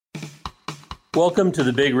Welcome to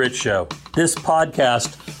The Big Rich Show. This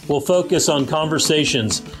podcast will focus on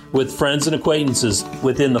conversations with friends and acquaintances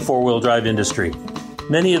within the four-wheel drive industry.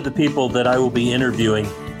 Many of the people that I will be interviewing,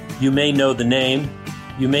 you may know the name,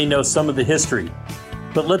 you may know some of the history,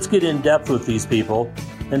 but let's get in depth with these people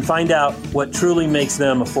and find out what truly makes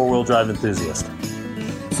them a four-wheel drive enthusiast.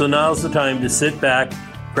 So now's the time to sit back,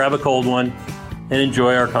 grab a cold one, and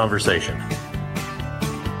enjoy our conversation.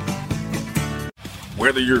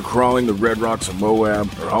 Whether you're crawling the Red Rocks of Moab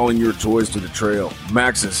or hauling your toys to the trail,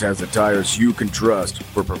 Maxxis has the tires you can trust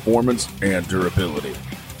for performance and durability.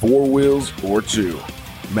 4 wheels or 2.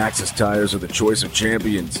 Maxxis tires are the choice of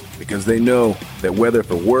champions because they know that whether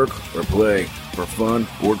for work or play, for fun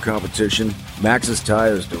or competition, Maxxis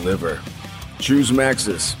tires deliver. Choose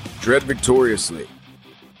Maxxis. Tread victoriously.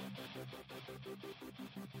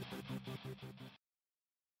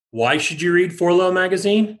 Why should you read 4Low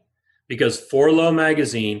Magazine? Because 4Low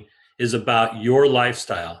Magazine is about your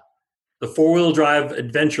lifestyle, the four-wheel drive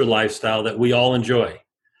adventure lifestyle that we all enjoy.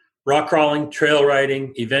 Rock crawling, trail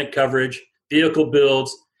riding, event coverage, vehicle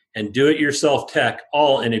builds, and do-it-yourself tech,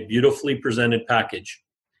 all in a beautifully presented package.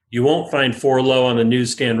 You won't find 4Low on the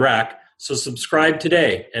newsstand rack, so subscribe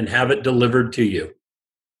today and have it delivered to you.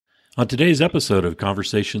 On today's episode of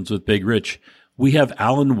Conversations with Big Rich, we have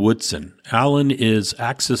Alan Woodson. Alan is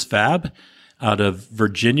Axis Fab out of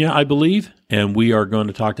Virginia, I believe, and we are going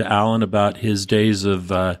to talk to Alan about his days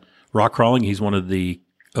of rock crawling. He's one of the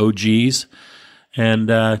OGs,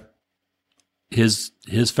 and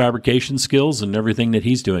his fabrication skills and everything that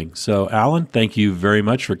he's doing. So, Alan, thank you very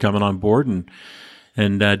much for coming on board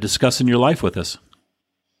and discussing your life with us.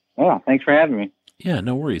 Yeah, thanks for having me. Yeah,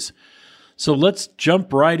 no worries. So let's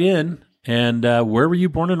jump right in. And where were you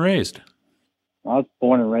born and raised? I was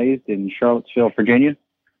born and raised in Charlottesville, Virginia.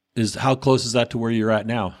 How close is that to where you're at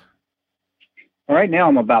now? Right now,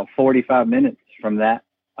 I'm about 45 minutes from that,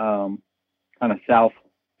 kind of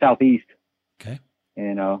southeast. Okay.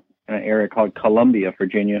 In an area called Columbia,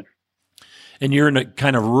 Virginia. And you're in a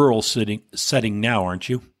kind of rural setting now, aren't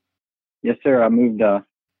you? Yes, sir. I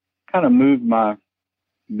moved my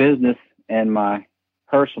business and my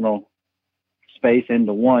personal space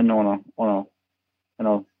into one on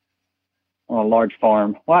a large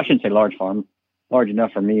farm. Well, I shouldn't say large farm. Large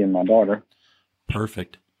enough for me and my daughter.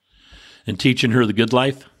 Perfect. And teaching her the good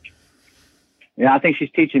life? Yeah, I think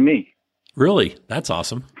she's teaching me. Really? That's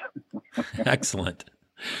awesome. Excellent.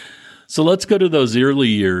 So let's go to those early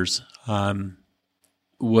years.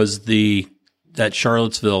 Was that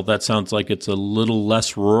Charlottesville, that sounds like it's a little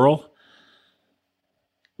less rural?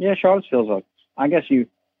 Yeah, Charlottesville's I guess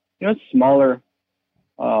it's smaller,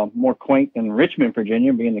 more quaint than Richmond,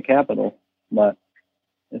 Virginia, being the capital, but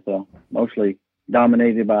it's mostly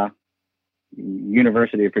dominated by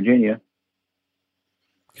University of Virginia.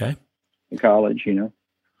 Okay. The college,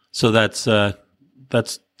 So that's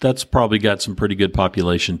probably got some pretty good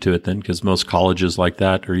population to it then, because most colleges like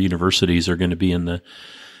that or universities are going to be in the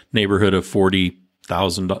neighborhood of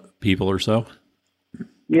 40,000 people or so.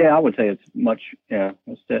 Yeah, I would say it's much. Yeah,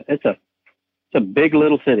 it's a big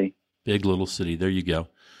little city. Big little city. There you go.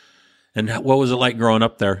 And what was it like growing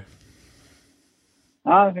up there?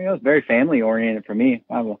 I think it was very family oriented for me.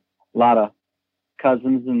 I have a lot of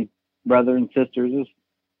cousins and brothers and sisters. It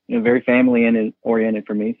was, very family oriented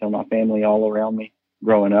for me. So my family all around me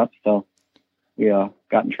growing up. So we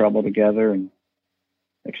got in trouble together and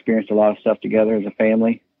experienced a lot of stuff together as a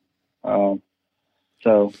family.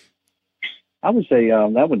 So I would say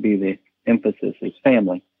that would be the emphasis is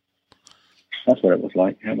family. That's what it was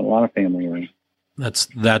like, having a lot of family around.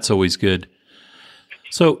 That's always good.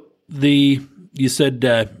 So you said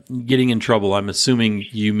getting in trouble. I'm assuming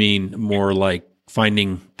you mean more like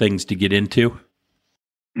finding things to get into?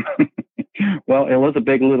 Well, it was a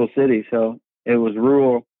big little city, so it was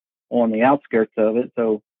rural on the outskirts of it.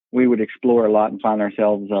 So we would explore a lot and find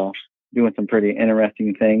ourselves doing some pretty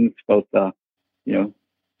interesting things, both,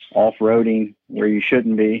 off-roading where you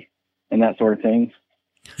shouldn't be and that sort of thing.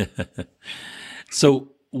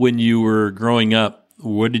 So when you were growing up,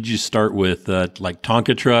 what did you start with? Like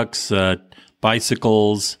Tonka trucks,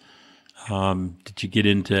 bicycles? Did you get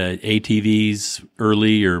into ATVs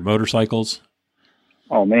early or motorcycles?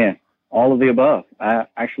 Oh man, all of the above. I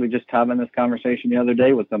actually just having this conversation the other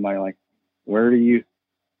day with somebody like, where does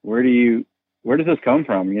this come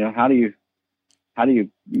from? How do you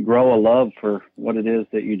grow a love for what it is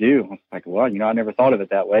that you do? I was like, well, I never thought of it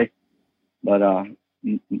that way. But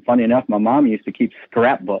funny enough, my mom used to keep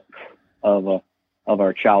scrapbooks of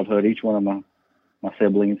our childhood. Each one of my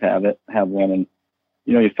siblings have one. And,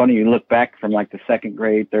 it's funny, you look back from like the second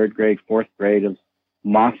grade, third grade, fourth grade of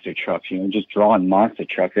monster trucks, just drawing monster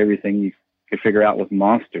trucks, everything you could figure out was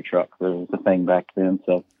monster truck. There was a thing back then.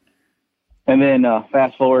 So, and then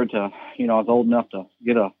fast forward to, I was old enough to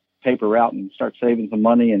get a paper route and start saving some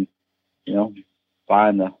money and,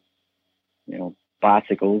 buying the,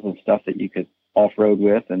 bicycles and stuff that you could off-road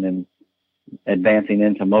with, and then advancing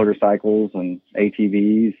into motorcycles and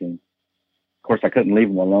ATVs. And of course I couldn't leave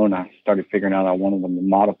them alone. I started figuring out I wanted them to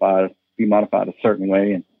be modified a certain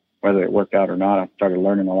way, and whether it worked out or not, I started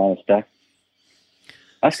learning a lot of stuff.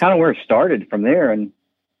 That's kind of where it started from there. And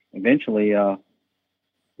eventually,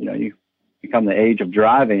 you become the age of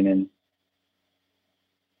driving, and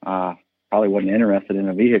probably wasn't interested in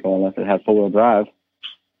a vehicle unless it had four-wheel drive.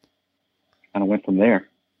 Kind of went from there.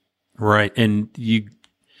 Right. And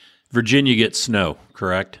Virginia gets snow,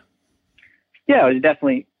 correct? Yeah, it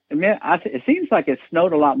definitely. It seems like it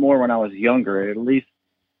snowed a lot more when I was younger. At least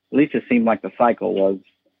it seemed like the cycle was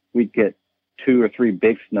we'd get 2 or 3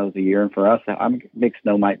 big snows a year. And for us, big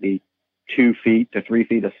snow might be 2 feet to 3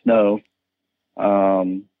 feet of snow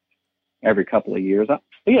every couple of years. But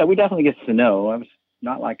yeah, we definitely get snow. I was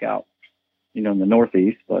not like out, in the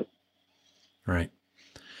Northeast, but. Right.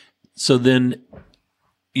 So then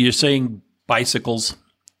you're saying bicycles.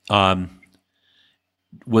 Was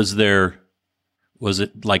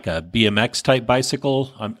it like a BMX type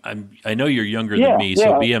bicycle? I know you're younger than me,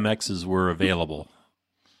 so BMXs were available.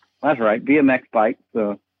 That's right. BMX bikes.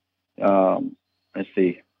 Let's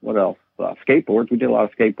see, what else? Skateboards. We did a lot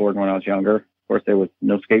of skateboarding when I was younger. Of course, there was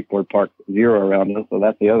no skateboard park, 0 around us, so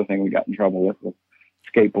that's the other thing we got in trouble with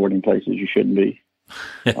skateboarding places you shouldn't be.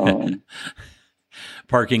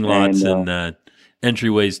 Parking lots and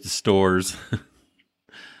entryways to stores.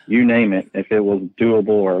 You name it. If it was doable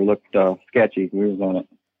or looked sketchy, we was on it.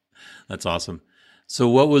 That's awesome. So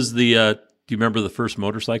what was do you remember the first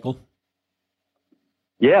motorcycle?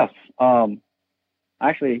 Yes.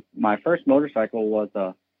 Actually, my first motorcycle was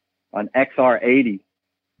an XR80.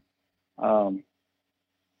 I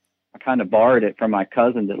kind of borrowed it from my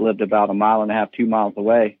cousin that lived about 1.5 miles, 2 miles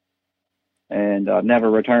away, and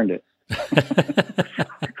never returned it.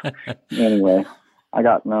 Anyway, I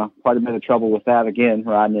got quite a bit of trouble with that again,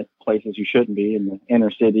 riding at places you shouldn't be in the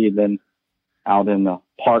inner city, then out in the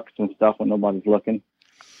parks and stuff when nobody's looking.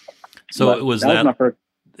 So but it was that was my first.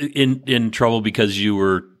 In trouble because you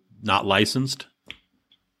were not licensed?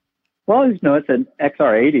 Well, it's an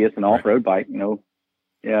XR80. It's an off-road bike,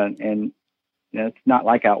 Yeah, and it's not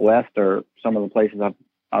like out west or some of the places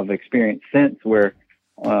I've experienced since where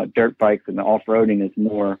dirt bikes and the off-roading is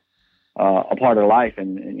more a part of life,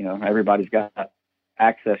 and everybody's got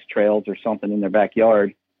access trails or something in their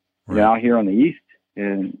backyard. Right. Out here on the east,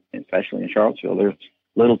 and especially in Charlottesville, there's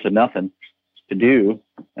little to nothing to do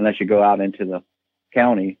unless you go out into the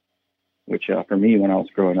county, which for me when I was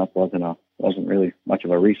growing up wasn't really much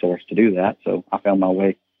of a resource to do that. So I found my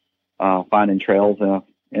way finding trails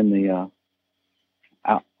in the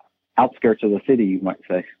outskirts of the city, you might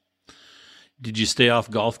say. Did you stay off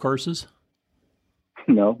golf courses?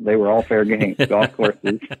 No, they were all fair game. Golf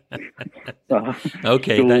courses.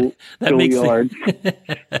 Okay, that makes yards.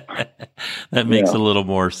 That makes a little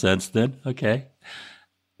more sense then. Okay.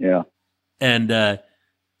 Yeah. And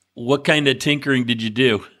what kind of tinkering did you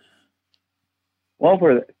do? Well,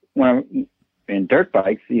 when I'm in dirt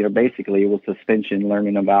bikes, basically it was suspension,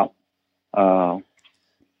 learning about,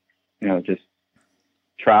 just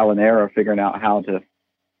trial and error, figuring out how to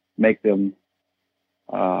make them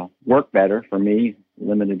work better. For me,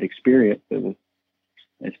 limited experience. It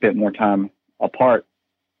spent more time apart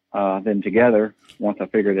than together. Once I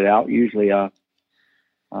figured it out, usually I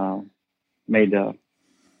made them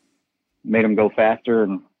go faster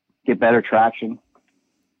and get better traction.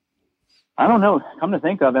 I don't know. Come to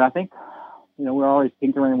think of it, I think we're always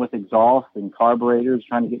tinkering with exhaust and carburetors,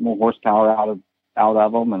 trying to get more horsepower out of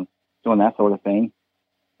them, and doing that sort of thing.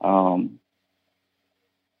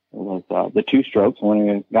 It was the 2-strokes. When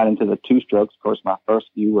I got into the 2-strokes, of course, my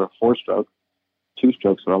first few were 4-stroke.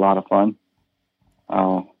 2-strokes were a lot of fun.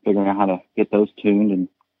 Figuring out how to get those tuned,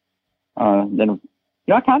 and then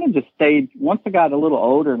I kind of just stayed. Once I got a little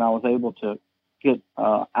older and I was able to get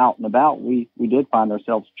out and about, we did find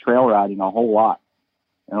ourselves trail riding a whole lot.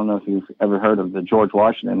 I don't know if you've ever heard of the George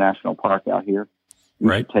Washington National Park out here. We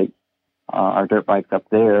right. Take our dirt bikes up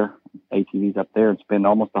there, ATVs up there, and spend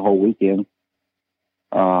almost the whole weekend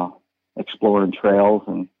exploring trails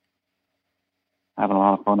and having a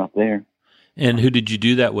lot of fun up there. And who did you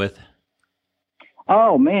do that with?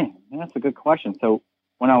 Oh, man, that's a good question. So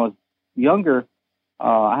when I was younger,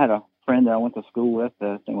 I had a friend that I went to school with.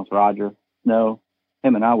 His name was Roger Snow.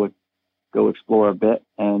 Him and I would go explore a bit.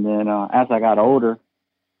 And then as I got older,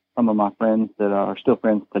 some of my friends that are still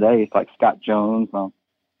friends today, it's like Scott Jones,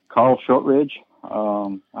 Carl Shortridge. I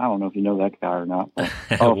don't know if you know that guy or not.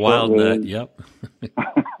 Wild Nut, yep.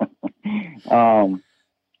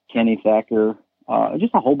 Kenny Thacker,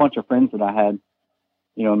 just a whole bunch of friends that I had,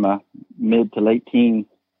 in my mid to late teens,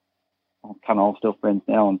 kind of all still friends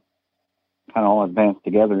now, and kind of all advanced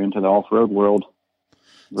together into the off-road world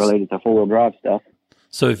related to four-wheel drive stuff.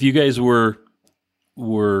 So if you guys were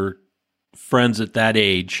friends at that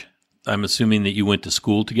age, I'm assuming that you went to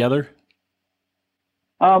school together?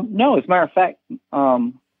 No, as a matter of fact,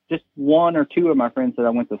 just one or two of my friends that I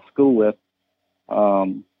went to school with,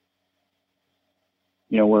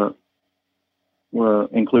 were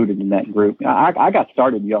included in that group. I got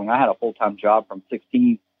started young. I had a full-time job from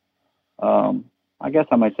 16. I guess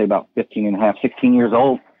I might say about 15 and a half, 16 years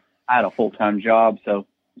old. I had a full-time job. So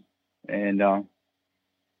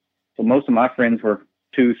most of my friends were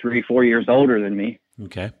 2, 3, 4 years older than me.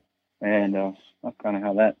 Okay. And that's kind of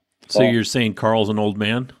how that. So you're saying Carl's an old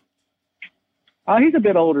man? He's a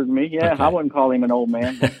bit older than me. Yeah, Okay. I wouldn't call him an old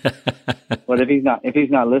man. But if he's not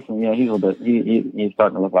listening, yeah, he's a little bit. He's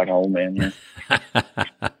starting to look like an old man.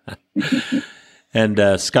 Yeah.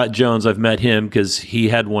 And Scott Jones, I've met him because he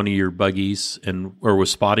had one of your buggies or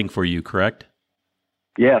was spotting for you, correct?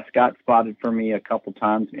 Yeah, Scott spotted for me a couple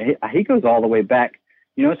times. He goes all the way back.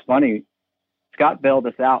 It's funny. Scott bailed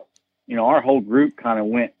us out. Our whole group kind of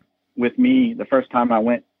went with me the first time I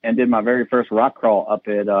went and did my very first rock crawl up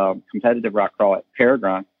at competitive rock crawl at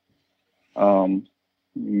Paragon. You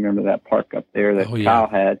remember that park up there that Kyle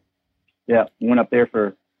had? Yeah, went up there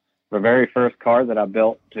for the very first car that I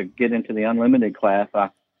built to get into the unlimited class.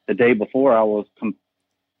 The day before I was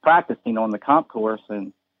practicing on the comp course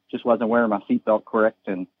and just wasn't wearing my seatbelt correct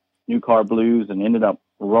and new car blues, and ended up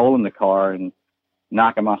rolling the car and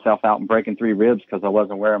knocking myself out and breaking 3 ribs because I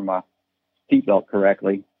wasn't wearing my seatbelt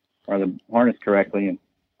correctly or the harness correctly. And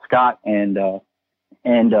Scott and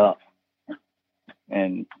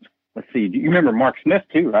let's see, do you remember Mark Smith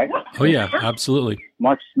too, right? Oh yeah, absolutely.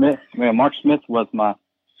 Mark Smith was my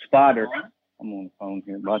spotter. I'm on the phone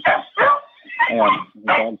here, bud. The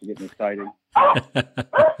dogs are getting excited. I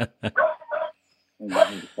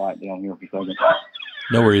need to quiet down here for a second.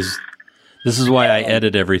 No worries. This is why I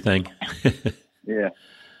edit everything. Yeah.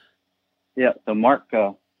 So Mark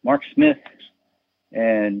Smith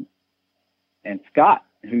and Scott,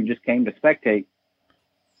 who just came to spectate.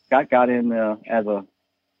 Scott got in as a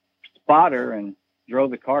spotter and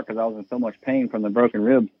drove the car because I was in so much pain from the broken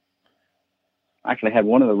ribs. I actually had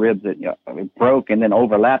one of the ribs that it broke and then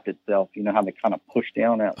overlapped itself. You know how they kind of push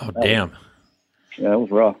down out. Oh, damn. Yeah, it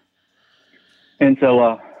was rough. And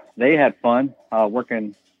so they had fun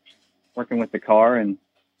working with the car, and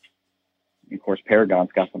of course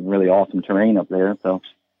Paragon's got some really awesome terrain up there. So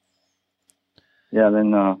yeah,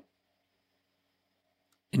 then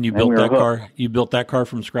and you built that car. You built that car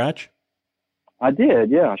from scratch? I did.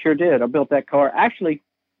 Yeah, I sure did. I built that car. Actually,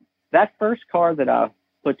 that first car that I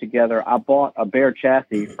put together, I bought a bare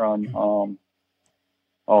chassis from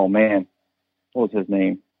oh man, what was his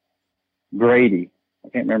name? Grady. I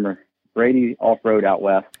can't remember. Grady Off-Road out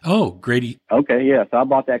west. Oh, Grady. Okay, yeah. So I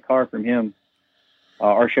bought that car from him,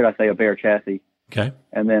 or should I say a bare chassis. Okay.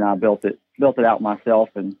 And then I built it out myself.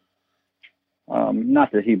 And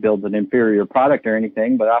not that he builds an inferior product or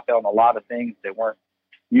anything, but I found a lot of things that weren't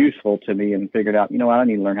useful to me and figured out, I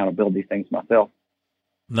need to learn how to build these things myself.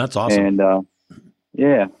 That's awesome. And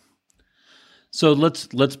yeah. So let's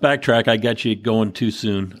backtrack. I got you going too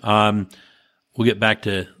soon. We'll get back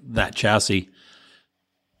to that chassis.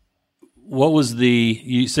 What was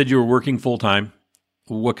you said you were working full time.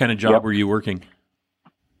 What kind of job were you working?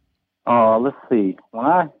 Let's see. When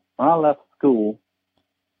I left school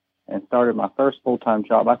and started my first full-time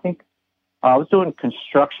job, I think I was doing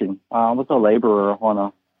construction. I was a laborer on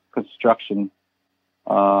a construction.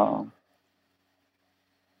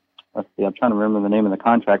 Let's see. I'm trying to remember the name of the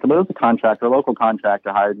contractor, but it was a contractor, a local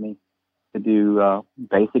contractor hired me to do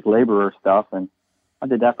basic laborer stuff, and I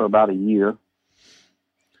did that for about a year.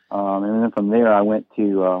 And then from there, I went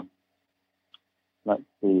to, let's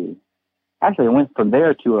see. Actually, I went from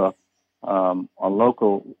there to a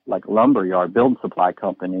local lumber yard, building supply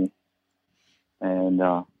company, and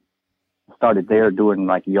started there doing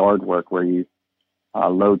yard work where you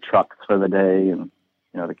load trucks for the day and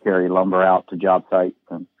to carry lumber out to job sites.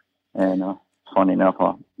 And funny enough,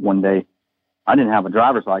 one day I didn't have a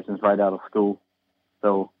driver's license right out of school,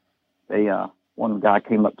 so one guy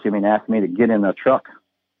came up to me and asked me to get in a truck.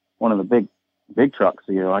 One of the big trucks,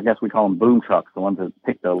 I guess we call them boom trucks, the ones that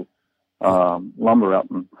pick the lumber up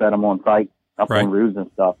and set them on site, up on roofs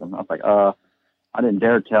and stuff. And I was like, I didn't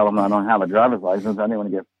dare tell them I don't have a driver's license. I didn't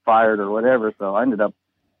want to get fired or whatever. So I ended up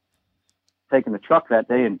taking the truck that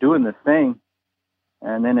day and doing this thing.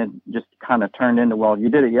 And then it just kind of turned into, well, you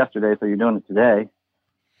did it yesterday, so you're doing it today.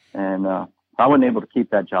 And I wasn't able to keep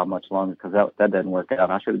that job much longer because that didn't work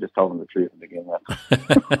out. I should have just told them the truth to begin with.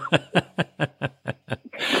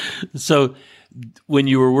 So when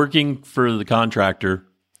you were working for the contractor,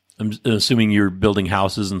 I'm assuming you're building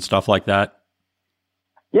houses and stuff like that?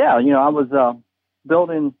 Yeah, I was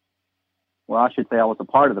building, well, I should say I was a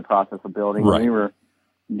part of the process of building. Right. We were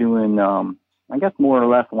doing, I guess more or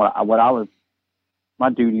less what I was, my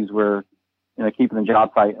duties were, keeping the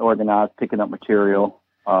job site organized, picking up material,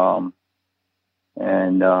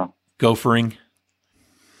 and gophering.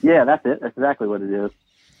 Yeah, that's it. That's exactly what it is.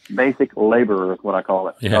 Basic laborer is what I call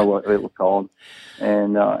it. Yeah. Or what it was called.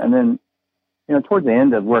 And then, towards the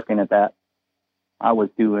end of working at that, I was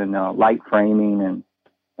doing light framing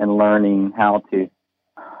and learning how to.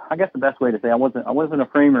 I guess the best way to say I wasn't a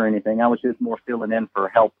framer or anything. I was just more filling in for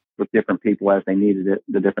help with different people as they needed it,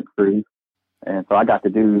 the different crews. And so I got to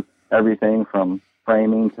do everything from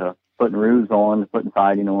framing to putting roofs on, to putting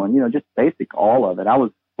siding on, just basic, all of it. I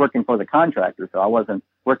was working for the contractor, so I wasn't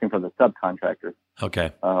working for the subcontractor.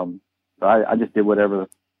 Okay. So I just did whatever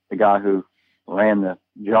the guy who ran the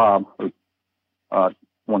job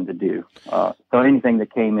wanted to do. So anything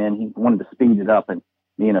that came in, he wanted to speed it up, and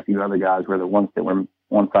me and a few other guys were the ones that were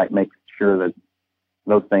on site making sure that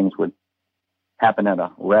those things would happen at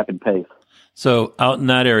a rapid pace. So out in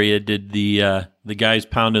that area, did the guys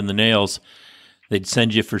pounding the nails, they'd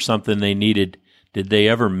send you for something they needed. Did they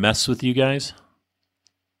ever mess with you guys?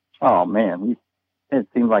 Oh, man. It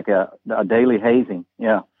seemed like a daily hazing.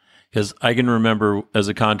 Yeah. Because I can remember as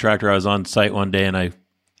a contractor, I was on site one day and I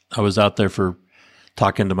was out there for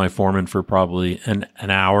talking to my foreman for probably an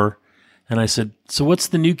hour. And I said, so what's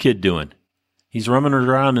the new kid doing? He's roaming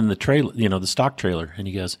around in the trailer, the stock trailer. And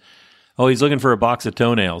he goes, oh, he's looking for a box of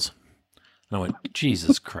toenails. And I went,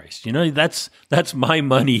 Jesus Christ, that's my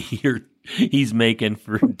money he's making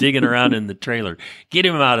for digging around in the trailer. Get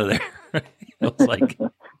him out of there. I was like,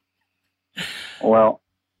 well,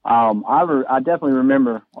 I definitely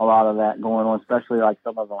remember a lot of that going on, especially like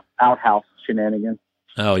some of the outhouse shenanigans.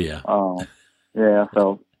 Oh yeah. Yeah.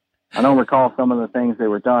 So I don't recall some of the things they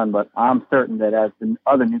were done, but I'm certain that as the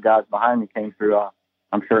other new guys behind me came through,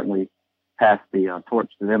 I'm certainly passed the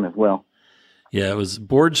torch to them as well. Yeah, it was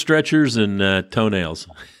board stretchers and toenails.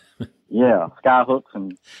 Yeah, sky hooks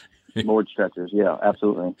and board stretchers. Yeah,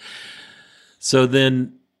 absolutely. So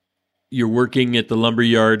then you're working at the lumber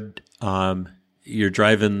yard. You're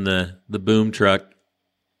driving the boom truck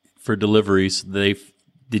for deliveries.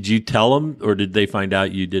 Did you tell them, or did they find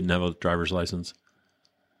out you didn't have a driver's license?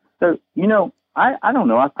 So, I don't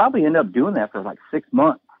know. I probably ended up doing that for like 6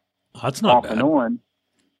 months. Oh, that's not off bad. And on.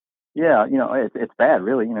 Yeah, it's bad,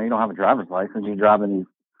 really. You don't have a driver's license. You're driving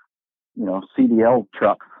these, CDL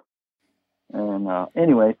trucks. And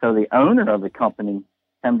anyway, so the owner of the company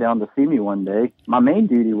came down to see me one day. My main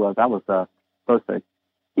duty was I was supposed to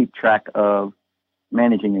keep track of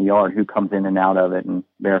managing the yard, who comes in and out of it, and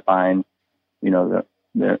verifying,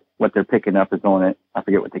 what they're picking up is on it. I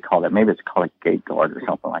forget what they call that. Maybe it's called a gate guard or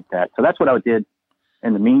something like that. So that's what I did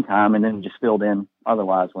in the meantime, and then just filled in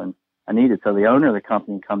otherwise when I needed. So the owner of the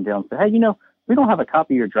company come down and said, hey, we don't have a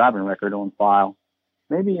copy of your driving record on file.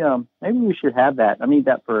 Maybe we should have that. I need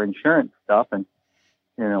that for insurance stuff and,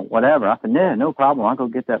 whatever. I said, yeah, no problem. I'll go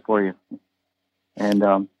get that for you. And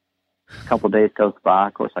a couple of days goes by.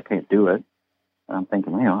 Of course, I can't do it. And I'm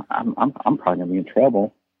thinking, I'm probably going to be in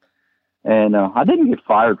trouble. And I didn't get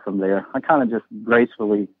fired from there. I kind of just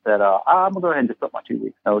gracefully said, I'm going to go ahead and just put my 2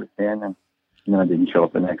 weeks notice in. And, I didn't show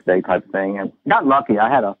up the next day type of thing. And got lucky.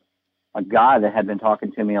 I had a guy that had been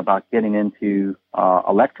talking to me about getting into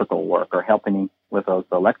electrical work or helping with those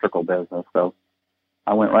electrical business. So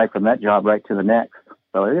I went right from that job right to the next.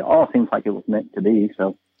 So it all seems like it was meant to be.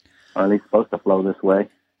 So, or at least supposed to flow this way.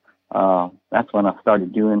 That's when I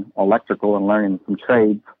started doing electrical and learning some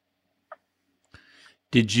trades.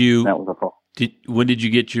 Did you? That was a fall. When did you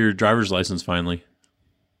get your driver's license finally?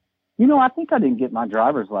 I think I didn't get my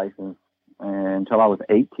driver's license until I was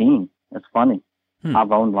 18. It's funny.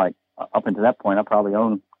 I've owned up until that point, I probably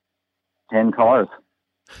owned 10 cars,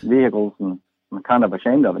 vehicles, and I'm kind of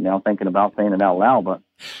ashamed of it now, thinking about saying it out loud, but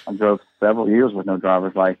I drove several years with no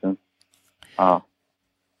driver's license.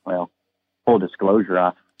 Well, full disclosure,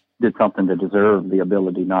 I did something to deserve the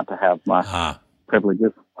ability not to have my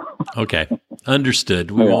privileges. Okay. Understood.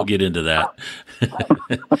 We won't get into that.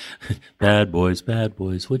 Bad boys,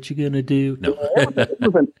 what you gonna do? No.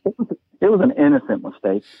 It was an innocent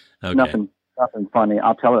mistake. Okay. Nothing funny.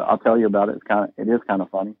 I'll tell you about it. It is kind of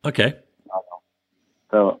funny. Okay.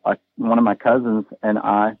 So one of my cousins and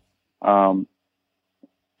I while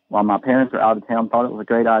my parents were out of town, thought it was a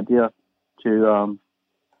great idea to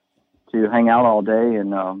hang out all day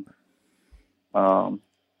and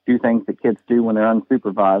do things that kids do when they're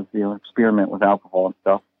unsupervised, experiment with alcohol and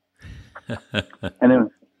stuff. And then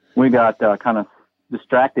we got kind of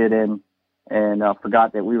distracted and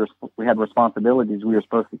forgot that we had responsibilities. We were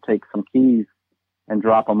supposed to take some keys and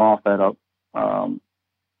drop them off at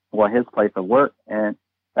his place of work. And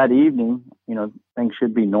that evening, things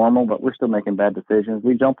should be normal, but we're still making bad decisions.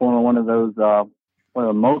 We jumped on one of those, one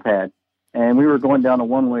of the mopeds, and we were going down a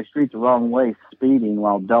one-way street the wrong way, speeding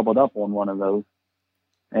while doubled up on one of those.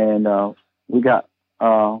 And we got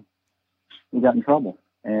in trouble.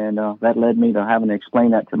 And that led me to having to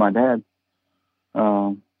explain that to my dad.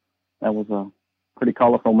 That was a pretty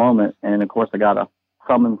colorful moment. And of course, I got a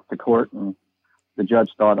summons to court, and the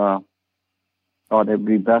judge thought it'd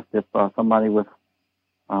be best if somebody with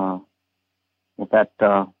that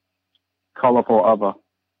colorful of a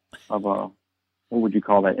what would you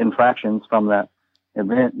call that, infractions from that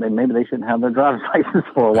event, maybe they shouldn't have their driver's license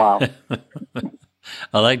for a while.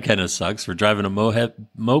 Oh, that kind of sucks for driving a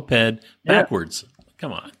moped backwards. Yeah.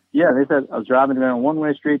 Come on. Yeah, they said I was driving down a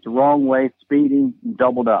one-way street the wrong way, speeding,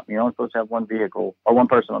 doubled up. You're only supposed to have one vehicle or one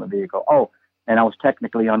person on the vehicle. Oh, and I was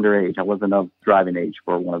technically underage. I wasn't of driving age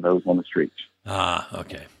for one of those on the streets. Ah,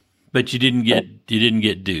 okay. But you didn't get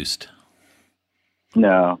deuced.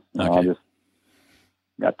 No, okay. I just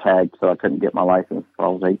got tagged, so I couldn't get my license until I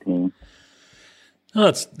was 18.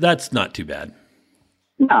 Oh, that's not too bad.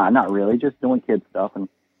 Nah, not really. Just doing kid stuff and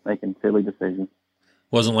making silly decisions.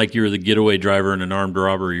 Wasn't like you were the getaway driver in an armed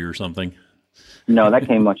robbery or something. No, that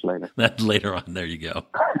came much later. That later on. There you go.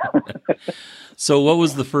 So what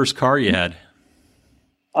was the first car you had?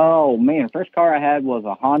 Oh, man. First car I had was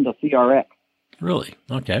a Honda CRX. Really?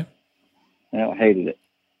 Okay. I hated it.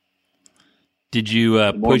 Did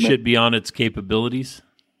you push it beyond its capabilities?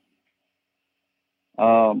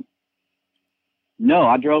 No,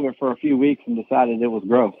 I drove it for a few weeks and decided it was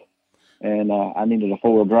gross. And I needed a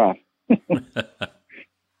four-wheel drive.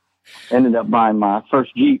 Ended up buying my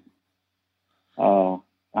first Jeep. I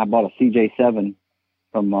bought a CJ7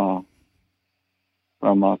 from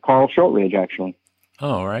Carl Shortridge, actually.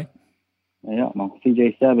 Oh, all right. Yeah, my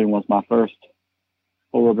CJ7 was my first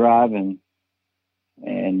four-wheel drive, and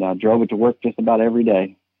drove it to work just about every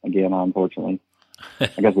day. Again, unfortunately, I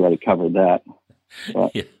guess we already covered that.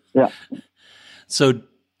 But, yeah. So,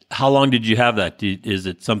 how long did you have that? Is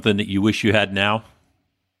it something that you wish you had now?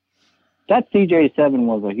 That CJ7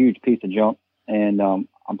 was a huge piece of junk, and I'm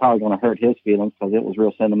probably going to hurt his feelings because it was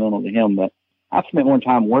real sentimental to him. But I spent more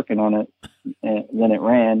time working on it than it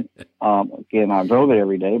ran. Again, I drove it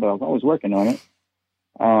every day, but I was always working on it.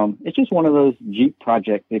 It's just one of those Jeep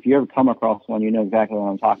projects. If you ever come across one, you know exactly what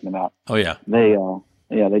I'm talking about. Oh yeah. They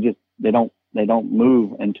don't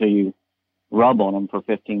move until you rub on them for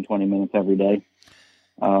 15, 20 minutes every day.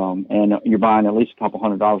 And you're buying at least a couple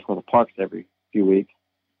 $100 worth of parts every few weeks.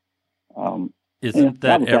 Isn't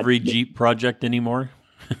that every Jeep project anymore?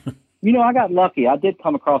 I got lucky. I did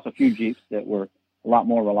come across a few Jeeps that were a lot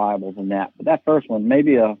more reliable than that. But that first one,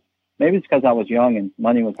 maybe it's because I was young and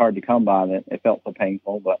money was hard to come by that it felt so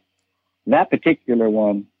painful. But that particular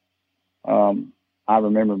one, I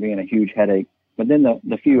remember being a huge headache. But then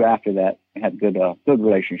the few after that, I had good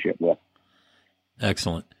relationship with.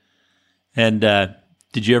 Excellent. And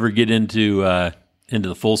did you ever get into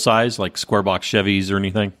the full size, like square box Chevys or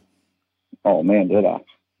anything? Oh man, did I?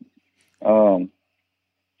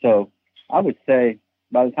 So I would say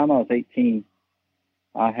by the time I was 18,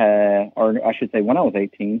 when I was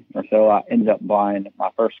 18 or so, I ended up buying my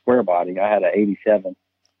first square body. I had an 87,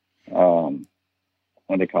 what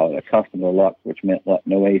do they call it? A custom deluxe, which meant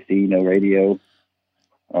no AC, no radio,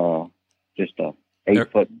 just a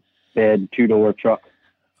 8-foot bed, 2-door truck.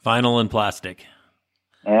 Vinyl and plastic.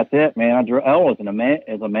 That's it, man. It was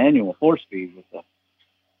a manual 4-speed with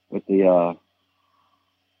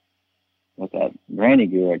that granny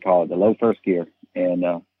gear, I call it, the low first gear. And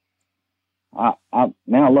I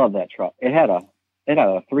love that truck. It had a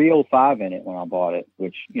 305 in it when I bought it,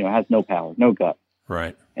 which has no power, no gut.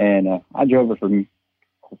 Right. And I drove it for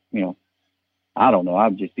I don't know,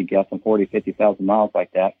 I'd just be guessing 40,000-50,000 miles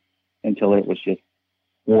like that until it was just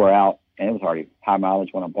wore out, and it was already high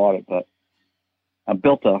mileage when I bought it. But I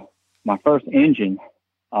built my first engine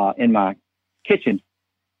in my kitchen.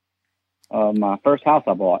 My first house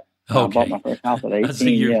I bought. Okay. I bought my first house at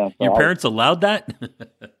 18. Your parents allowed that?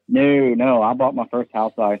 No. I bought my first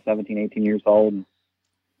house when I was 17, 18 years old.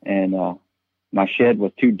 And my shed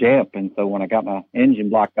was too damp. And so when I got my engine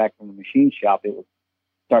block back from the machine shop, it was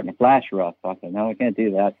starting to flash rust. So I said, no, I can't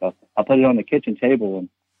do that. So I put it on the kitchen table. And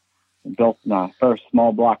built my first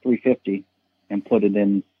small block 350 and put it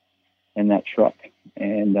in that truck.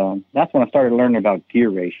 And that's when I started learning about gear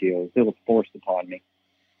ratios. It was forced upon me.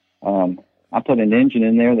 I put an engine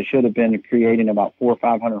in there that should have been creating about 400 or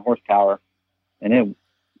 500 horsepower, and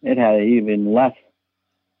it had even less.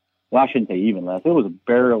 Well, I shouldn't say even less. It was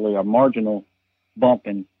barely a marginal bump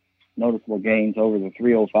in noticeable gains over the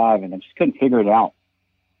 305, and I just couldn't figure it out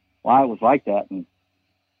why it was like that. And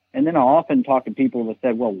then I often talk to people that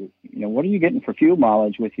said, well, what are you getting for fuel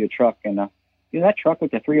mileage with your truck? And that truck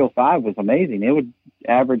with the 305 was amazing. It would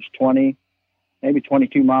average 20, maybe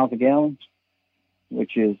 22 miles a gallon,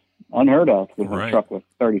 which is unheard of with a truck with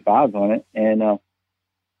 35s on it. And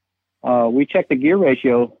we checked the gear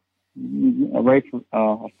ratio.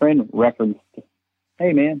 A friend referenced,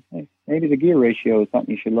 hey man, maybe the gear ratio is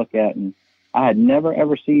something you should look at. And I had never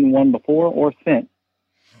ever seen one before or since.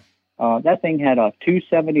 That thing had a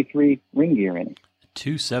 273 ring gear in it.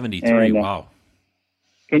 273, and, wow.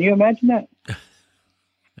 Can you imagine that?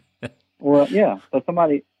 Well, yeah. So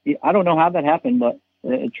somebody, I don't know how that happened, but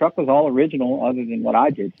the truck was all original other than what I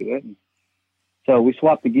did to it. And so we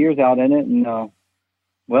swapped the gears out in it, and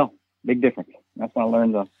big difference. That's when I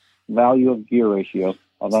learned the value of gear ratio,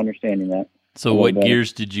 of understanding that. So what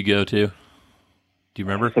gears did you go to? Do you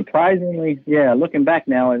remember? Surprisingly, yeah. Looking back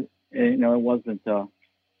now, it wasn't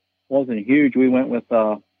huge. We went with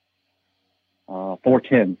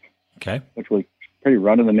 410s. Okay. Which was pretty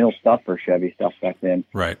run-of-the-mill stuff for Chevy stuff back then.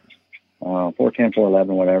 Right. 410,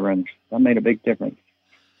 411, whatever, and that made a big difference.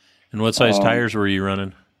 And what size tires were you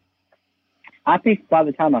running? I think by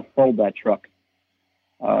the time I sold that truck,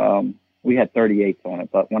 we had 38s on it.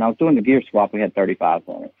 But when I was doing the gear swap, we had 35s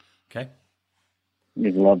on it. Okay. I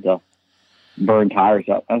just loved to burn tires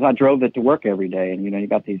up. As I drove it to work every day, and, you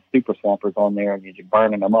got these super swampers on there, and you're just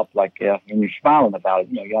burning them up and you're smiling about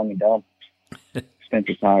it, young and dumb.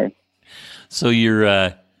 Expensive tires. So you're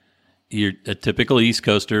a typical East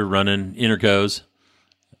Coaster running Intercos.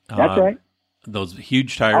 That's right. Those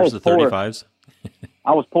huge tires, the 35s.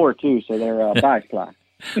 I was poor too, so they're bias ply.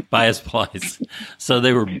 Bias plies. So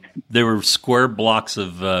they were square blocks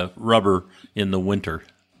of rubber in the winter.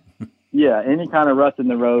 Yeah, any kind of rust in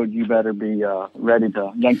the road, you better be ready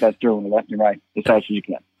to yank that steering wheel left and right as fast as you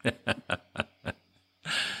can.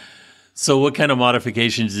 So what kind of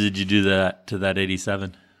modifications did you do to that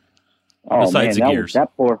 87? Oh, besides man, the gears?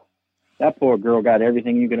 That poor girl got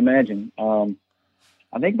everything you could imagine.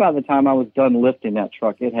 I think by the time I was done lifting that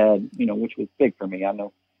truck, it had, which was big for me. I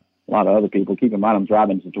know a lot of other people. Keep in mind, I'm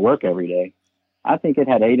driving to work every day. I think it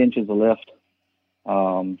had 8 inches of lift.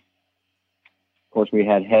 Of course, we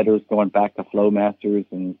had headers going back to Flowmasters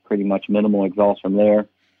and pretty much minimal exhaust from there.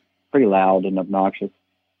 Pretty loud and obnoxious.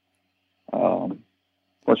 Of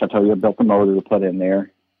course, I told you I built the motor to put in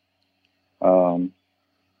there. High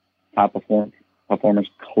performance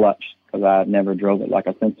clutch, because I never drove it like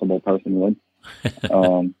a sensible person would.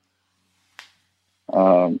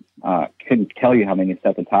 I couldn't tell you how many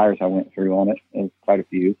sets of tires I went through on it. It was quite a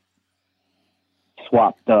few.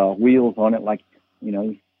 Swapped wheels on it like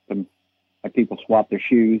people swap their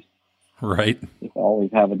shoes. Right. Just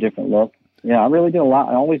always have a different look. Yeah, I really did a lot.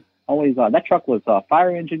 I always that truck was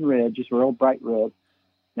fire engine red, just real bright red.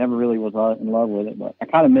 Never really was in love with it, but I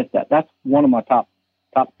kind of missed that. That's one of my top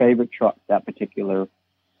favorite trucks, that particular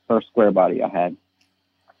first square body I had.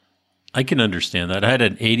 I can understand that. I had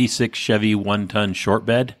an 86 Chevy 1-ton short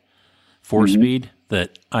bed, 4-speed,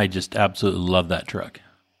 that I just absolutely love that truck.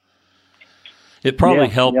 It probably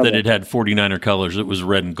helped that it had 49er colors. It was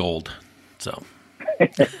red and gold. So.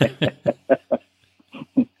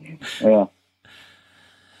 Yeah.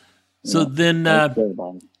 So then,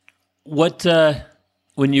 what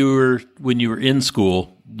when you were in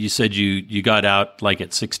school, you said you got out like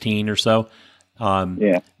at 16 or so.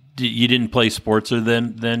 Yeah. You didn't play sports, or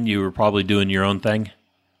then you were probably doing your own thing.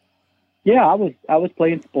 Yeah, I was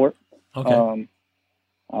playing sport. Okay.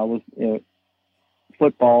 I was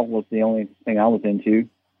football was the only thing I was into.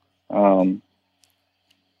 Kind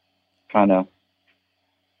of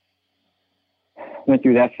went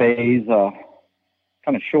through that phase.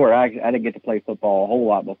 Kind of short. I didn't get to play football a whole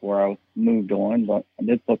lot before I moved on, but I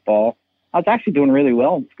did football. I was actually doing really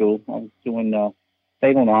well in school. I was doing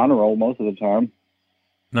stayed on the honor roll most of the time.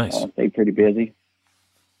 Nice. Stayed pretty busy.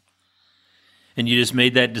 And you just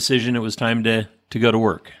made that decision. It was time to go to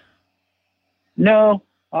work. No,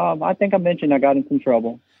 I think I mentioned I got in some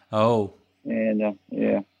trouble. Oh. And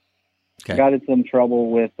yeah, okay. Got in some trouble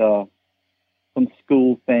with some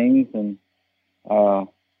school things, and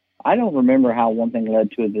I don't remember how one thing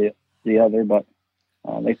led to the other, but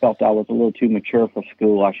they felt I was a little too mature for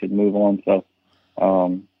school. I should move on, so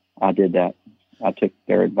I did that. I took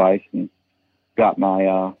their advice and got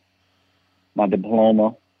my my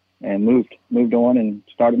diploma and moved on and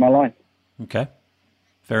started my life. Okay,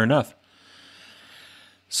 fair enough.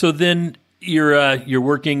 So then you're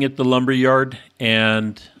working at the lumber yard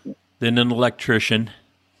and then an electrician.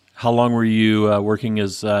 How long were you working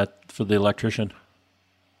as for the electrician?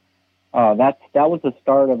 That was the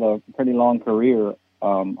start of a pretty long career.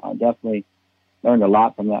 I definitely learned a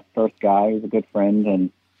lot from that first guy. He was a good friend,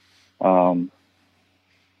 and I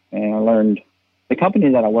learned the company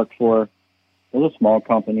that I worked for was a small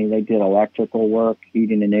company. They did electrical work,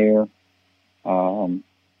 heating and air, and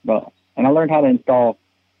I learned how to install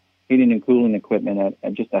heating and cooling equipment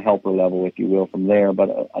at just a helper level, if you will, from there,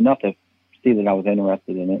 but enough to see that I was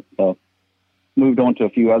interested in it. So moved on to a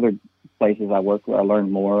few other places I worked where I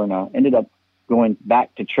learned more, and I ended up going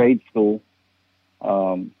back to trade school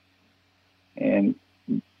and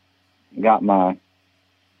got my,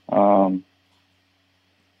 I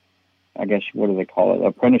guess, what do they call it,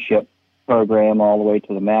 apprenticeship program all the way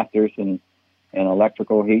to the master's in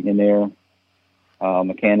electrical, heating and air,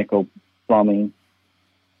 mechanical, plumbing.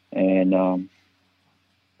 And,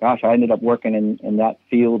 I ended up working in that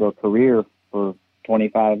field or career for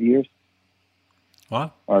 25 years.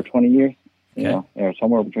 Wow. Or 20 years. Okay.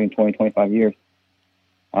 Somewhere between 20 and 25 years.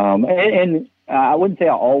 And I wouldn't say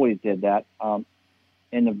I always did that.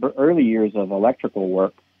 In the early years of electrical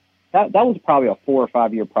work, that was probably a 4 or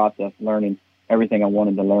 5 year process, learning everything I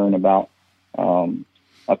wanted to learn about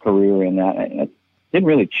a career in that. I didn't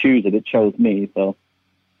really choose it. It chose me. So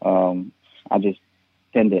I just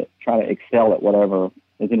tend to try to excel at whatever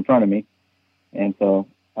is in front of me. And so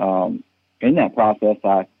in that process,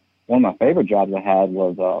 one of my favorite jobs I had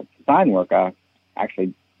was sign work. I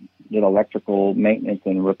actually did electrical maintenance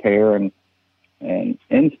and repair and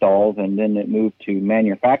installs, and then it moved to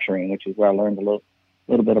manufacturing, which is where I learned a little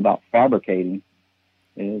bit about fabricating.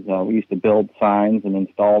 We used to build signs and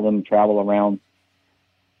install them, travel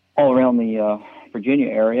all around the Virginia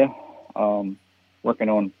area, working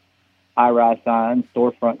on high-rise signs,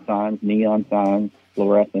 storefront signs, neon signs,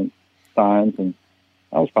 fluorescent signs, and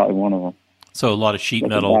that was probably one of them. So a lot of sheet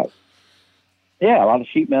metal. Yeah, a lot of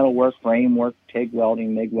sheet metal work, frame work, TIG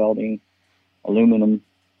welding, MIG welding, aluminum.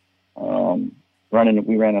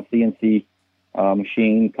 We ran a CNC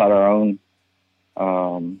machine, cut our own.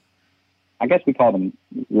 I guess we call them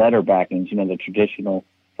letter backings. The traditional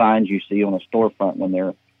signs you see on a storefront when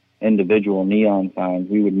they're individual neon signs.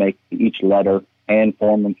 We would make each letter, hand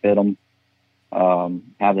form them, fit them,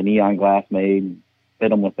 have the neon glass made, fit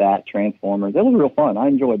them with that, transformers. It was real fun. I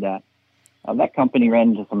enjoyed that. That company ran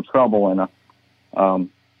into some trouble, and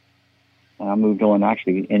I moved on.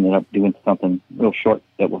 Actually ended up doing something real short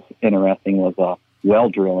that was interesting, was well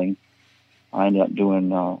drilling. I ended up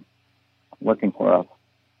doing working for a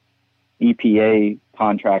EPA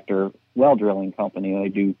contractor well drilling company. They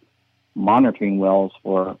do monitoring wells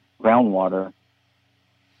for groundwater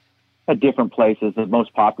at different places. The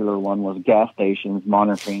most popular one was gas stations,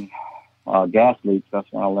 monitoring gas leaks.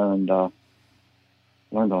 That's when I learned a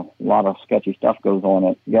lot of sketchy stuff goes on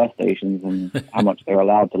at gas stations and how much they're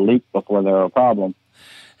allowed to leak before they're a problem.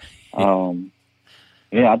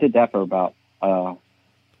 I did that for about, I'll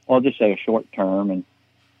just say a short term.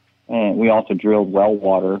 And we also drilled well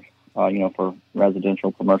water, for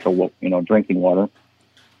residential, commercial, drinking water.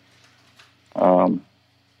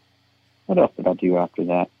 What else did I do after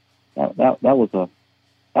that? That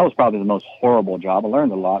was probably the most horrible job. I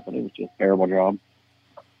learned a lot, but it was just a terrible job.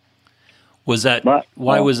 Was that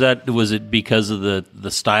why was that? Was it because of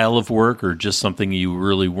the style of work, or just something you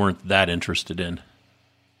really weren't that interested in?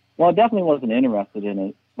 Well, I definitely wasn't interested in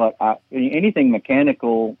it, but anything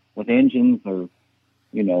mechanical with engines or,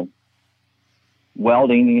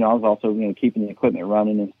 welding, I was also, keeping the equipment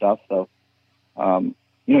running and stuff. So,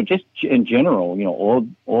 just in general,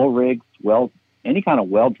 oil rigs, any kind of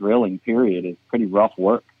well drilling period is pretty rough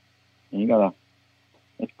work. And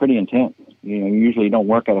it's pretty intense. You usually don't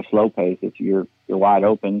work at a slow pace. If you're wide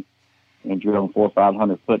open, drilling 400 or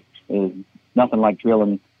 500 foot is nothing like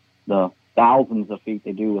drilling the thousands of feet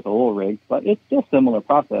they do with oil rigs, but it's still a similar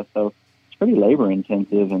process. So it's pretty labor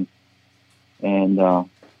intensive, and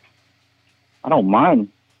I don't mind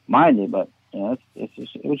it, but it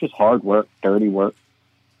was just hard work, dirty work,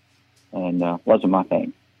 and wasn't my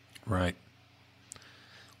thing. Right.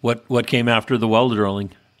 What came after the well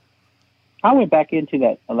drilling? I went back into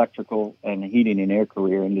that electrical and heating and air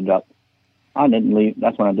career. I didn't leave.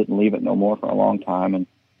 That's when I didn't leave it no more for a long time, and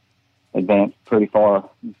advanced pretty far.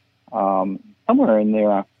 Somewhere in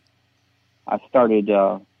there, I started.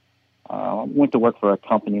 Went to work for a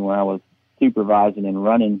company where I was supervising and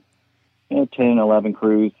running 10, 11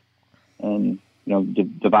 crews, and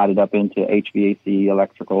divided up into HVAC,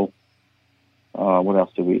 electrical. What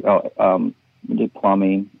else did we? We did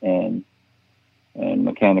plumbing and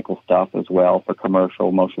mechanical stuff as well for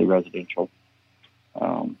commercial, mostly residential.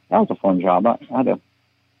 That was a fun job. That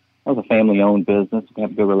was a family-owned business. We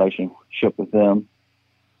had a good relationship with them.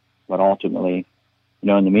 But ultimately, in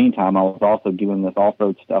the meantime, I was also doing this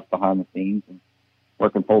off-road stuff behind the scenes and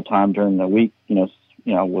working full-time during the week.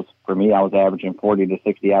 For me, I was averaging 40 to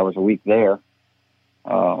 60 hours a week there.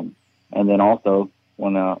 And then also,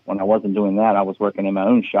 when I wasn't doing that, I was working in my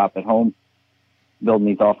own shop at home, building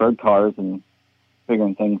these off-road cars and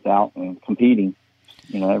figuring things out and competing.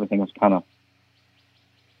 Everything was kind of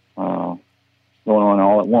going on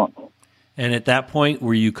all at once. And at that point,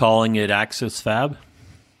 were you calling it Axis Fab?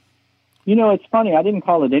 It's funny. I didn't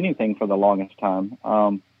call it anything for the longest time.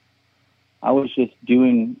 I was just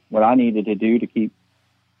doing what I needed to do to keep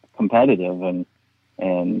competitive and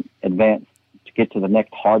advance to get to the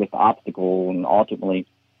next hardest obstacle, and ultimately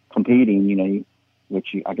competing.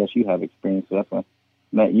 Which I guess you have experience with. That's when I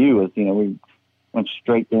met you. We went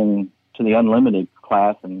straight into the unlimited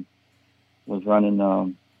class and was running,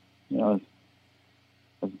 as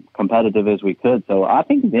competitive as we could. So I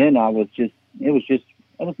think then it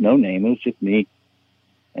was no name. It was just me.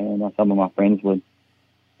 And some of my friends would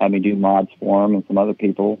have me do mods for them and some other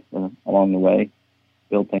people along the way,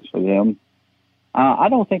 build things for them. I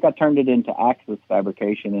don't think I turned it into Axis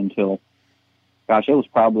Fabrication until, it was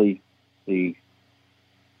probably the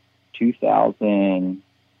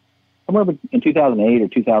somewhere in 2008 or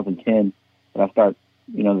 2010 that I started,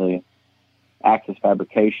 the Axis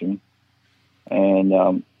Fabrication,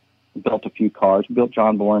 and built a few cars. Built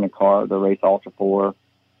John Boren a car, the Race Ultra 4.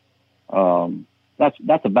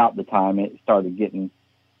 That's about the time it started getting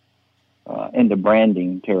into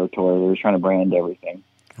branding territory. They were trying to brand everything.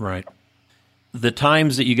 Right. The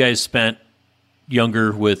times that you guys spent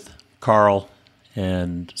younger with Carl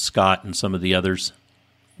and Scott and some of the others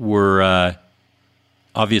were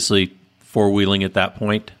obviously four-wheeling at that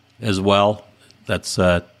point as well. That's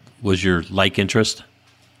was your like interest?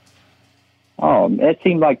 It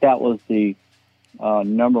seemed like that was the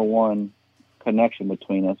number one connection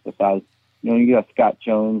between us. Besides, you got Scott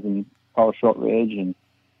Jones and Carl Shortridge and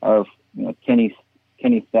Kenny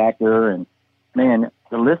Thacker, and man,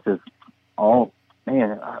 the list is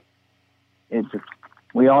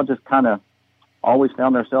we all just kind of always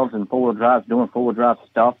found ourselves in four-wheel drives, doing four-wheel drive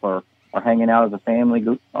stuff, or hanging out as a family.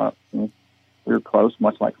 We were close,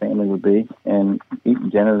 much like family would be, and eating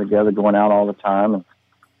dinner together, going out all the time. And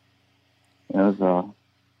it was a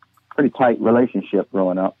pretty tight relationship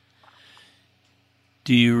growing up.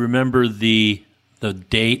 Do you remember the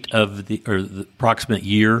date of the approximate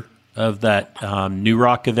year of that New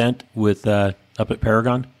Rock event with up at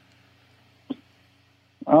Paragon?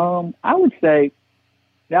 I would say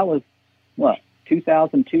that was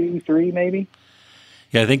 2002, 3 maybe.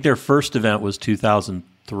 Yeah, I think their first event was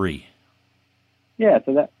 2003. Yeah,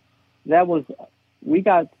 so that was, we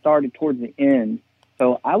got started towards the end.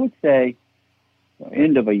 So I would say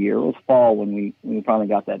end of a year. It was fall when we finally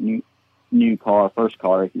got that new car, first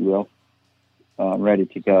car, if you will, ready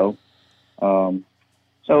to go.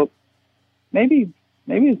 So maybe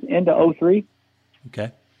it's into 2003.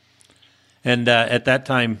 Okay. And at that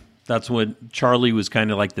time, that's when Charlie was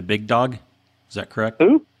kind of like the big dog. Is that correct?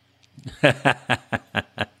 Who? What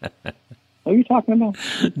are you talking about?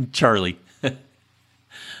 Charlie.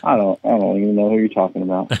 I don't even know who you're talking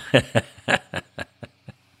about.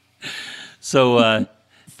 So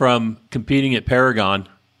from competing at Paragon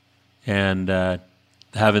and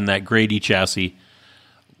having that Grady chassis,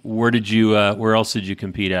 where else did you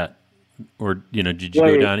compete at? Or, did you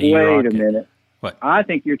go down to E-Rock? Wait a minute. What? I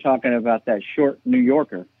think you're talking about that short New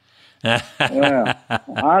Yorker. Yeah,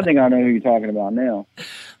 I think I know who you're talking about now.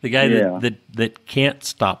 The guy that can't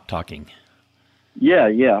stop talking.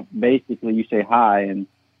 Yeah. Basically, you say hi, and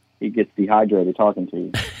he gets dehydrated talking to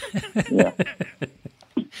you. Yeah.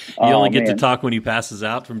 You only get to talk when he passes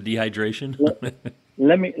out from dehydration.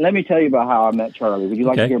 Let me tell you about how I met Charlie. Would you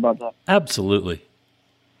like to hear about that? Absolutely.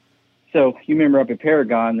 So you remember up at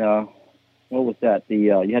Paragon, what was that?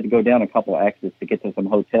 You had to go down a couple of exits to get to some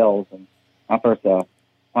hotels. And my first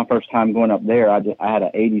time going up there, I had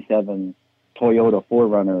an '87 Toyota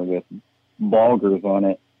 4Runner with boggers on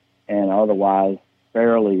it, and otherwise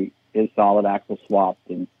fairly is solid axle swapped,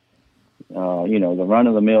 and the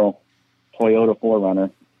run-of-the-mill Toyota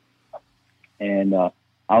 4Runner. And I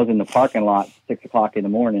was in the parking lot 6 o'clock in the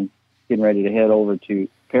morning, getting ready to head over to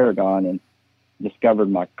Paragon, and discovered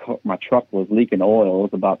my truck was leaking oil.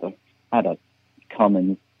 It was I had a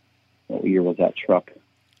Cummins. What year was that truck?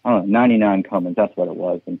 I don't know, 99 Cummins. That's what it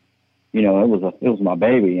was. And it was my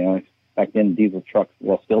baby. Back then diesel trucks,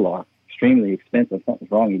 well, still are extremely expensive.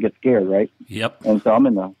 Something's wrong, you get scared, right? Yep. And so I'm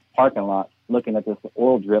in the parking lot looking at this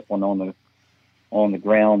oil drip on the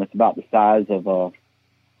ground. It's about the size of about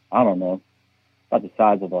the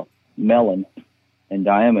size of a melon in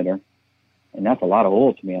diameter, and that's a lot of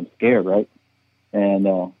oil to me. I'm scared, right?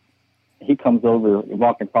 And he comes over,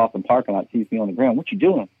 walking across the parking lot, sees me on the ground. What you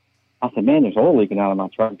doing? I said, man, there's oil leaking out of my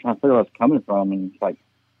truck. I'm trying to figure out where it's coming from. And he's like,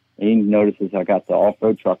 he notices I got the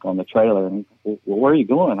off-road truck on the trailer. And he's like, well, where are you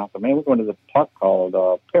going? I said, man, we're going to this park called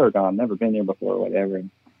Paragon. Never been there before or whatever.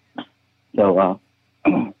 And so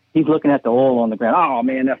he's looking at the oil on the ground. Oh,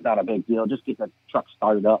 man, that's not a big deal. Just get the truck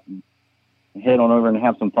started up and head on over and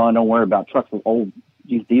have some fun. Don't worry about trucks with old.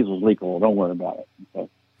 These diesels leak oil. Don't worry about it. And so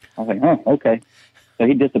I was like, huh, okay. So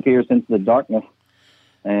he disappears into the darkness,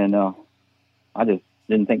 and I just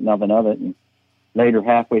didn't think nothing of it. And later,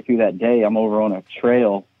 halfway through that day, I'm over on a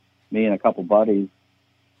trail, me and a couple buddies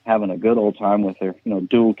having a good old time with their,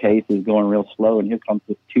 dual cases going real slow. And here comes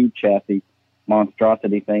this tube chassis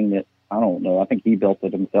monstrosity thing that, I don't know, I think he built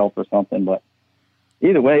it himself or something. But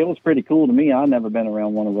either way, it was pretty cool to me. I'd never been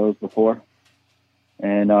around one of those before.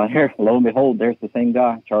 And here, lo and behold, there's the same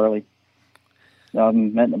guy, Charlie.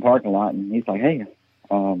 Met in the parking lot, and he's like, hey,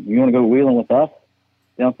 you want to go wheeling with us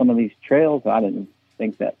down some of these trails? I didn't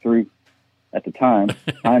think that through at the time,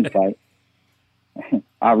 hindsight.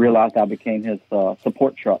 I realized I became his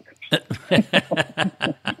support truck.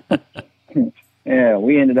 Yeah,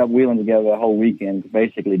 we ended up wheeling together the whole weekend.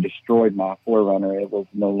 Basically destroyed my 4Runner. It was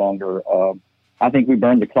no longer, I think we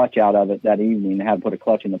burned the clutch out of it that evening and had to put a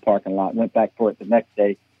clutch in the parking lot. Went back for it the next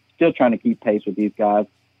day, still trying to keep pace with these guys.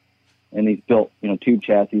 And these built, tube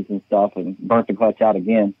chassis and stuff, and burnt the clutch out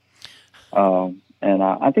again. And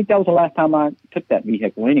I think that was the last time I took that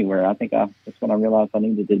vehicle anywhere. I think that's when I realized I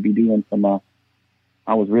needed to be doing some,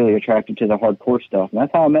 I was really attracted to the hardcore stuff. And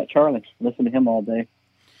that's how I met Charlie, listened to him all day.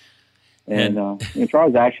 And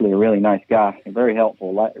Charlie's actually a really nice guy, very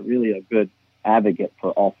helpful, really a good advocate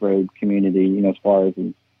for off-road community, as far as,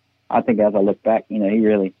 I think as I look back, he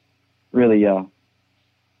really, really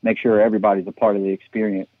makes sure everybody's a part of the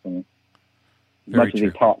experience. And as much as he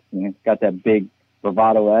talks, got that big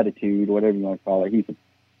bravado attitude, whatever you want to call it.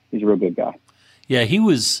 He's a real good guy. Yeah, he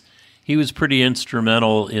was pretty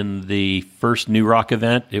instrumental in the first New Rock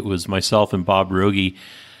event. It was myself and Bob Rogie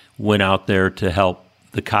went out there to help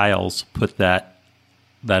the Kyles put that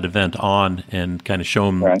event on and kind of show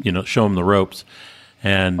them, right. Show them the ropes.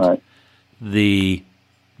 And right. the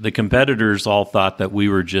competitors all thought that we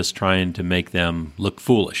were just trying to make them look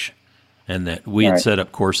foolish, and that we had set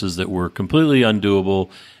up courses that were completely undoable,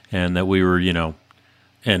 and that we were,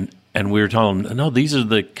 and we were telling them, no, these are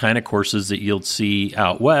the kind of courses that you'll see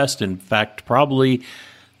out west. In fact, probably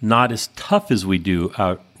not as tough as we do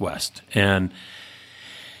out west. And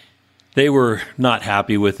they were not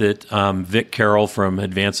happy with it. Vic Carroll from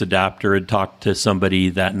Advanced Adapter had talked to somebody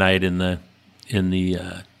that night in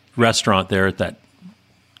the restaurant there at that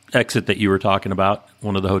exit that you were talking about,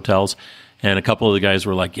 one of the hotels. And a couple of the guys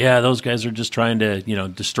were like, yeah, those guys are just trying to,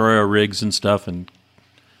 destroy our rigs and stuff. And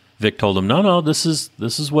Vic told them, no, this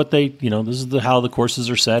is what they, this is how the courses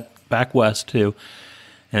are set back west too.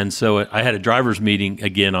 And so I had a driver's meeting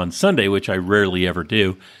again on Sunday, which I rarely ever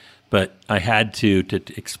do, but I had to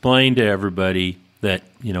explain to everybody that,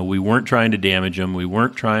 we weren't trying to damage them. We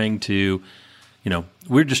weren't trying to,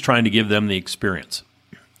 we're just trying to give them the experience.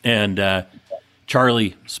 And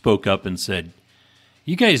Charlie spoke up and said,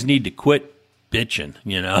 you guys need to quit bitching,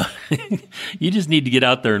 you just need to get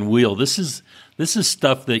out there and wheel. This is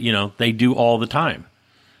stuff that, they do all the time.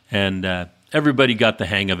 And everybody got the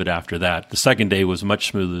hang of it after that. The second day was much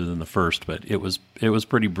smoother than the first, but it was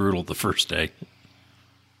pretty brutal the first day.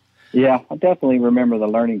 Yeah, I definitely remember the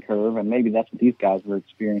learning curve, and maybe that's what these guys were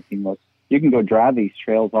experiencing. Was you can go drive these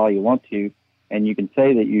trails all you want to, and you can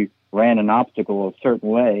say that you ran an obstacle a certain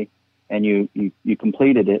way, and you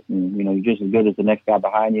completed it, and you're just as good as the next guy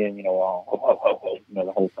behind you, and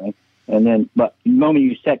the whole thing. And then, but the moment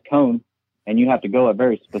you set cone, and you have to go a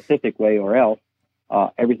very specific way, or else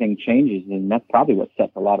everything changes, and that's probably what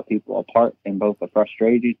sets a lot of people apart in both the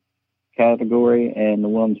frustrated category and the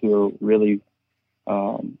ones who are really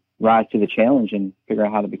rise to the challenge and figure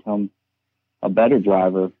out how to become a better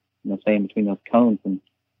driver. Staying between those cones, and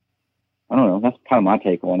I don't know. That's kind of my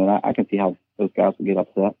take on it. I can see how those guys would get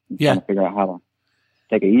upset and trying to figure out how to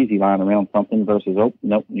take an easy line around something versus, oh,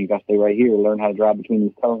 nope, you got to stay right here and learn how to drive between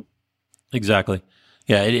these cones. Exactly.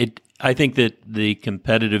 Yeah, I think that the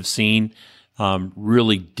competitive scene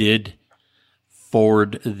really did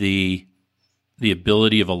forward the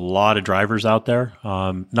ability of a lot of drivers out there.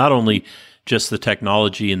 Not only just the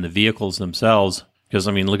technology in the vehicles themselves. Because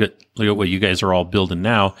I mean, look at what you guys are all building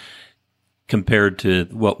now compared to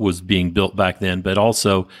what was being built back then. But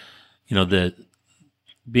also, the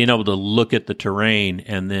being able to look at the terrain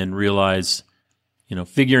and then realize,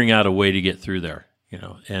 figuring out a way to get through there.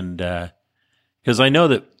 And because I know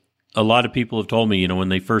that a lot of people have told me, when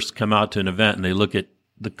they first come out to an event and they look at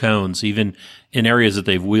the cones, even in areas that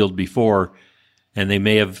they've wheeled before, and they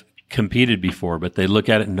may have competed before, but they look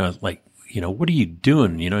at it and like, what are you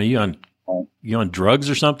doing? You on drugs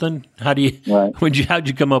or something? How do you, how'd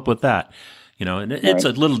you come up with that? And it's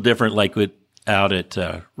a little different, like out at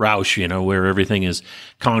Roush, where everything is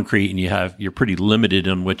concrete and you're pretty limited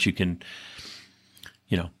on what you can,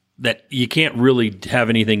 that you can't really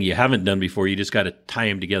have anything you haven't done before. You just got to tie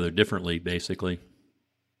them together differently, basically.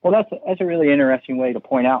 Well, that's a really interesting way to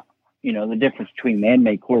point out, the difference between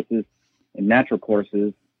man-made courses and natural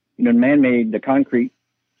courses. The concrete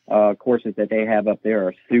courses that they have up there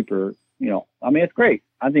are super, it's great.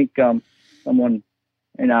 I think all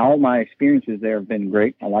my experiences there have been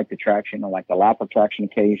great. I like the traction. I like the lapper traction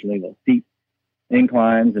occasionally, the steep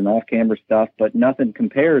inclines and off-camber stuff, but nothing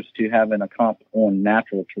compares to having a comp on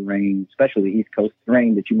natural terrain, especially the East Coast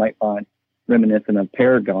terrain that you might find reminiscent of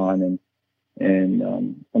Paragon and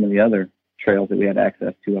some of the other trails that we had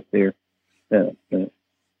access to up there. The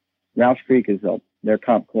Roush Creek their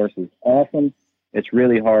comp course is awesome. It's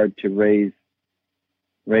really hard to raise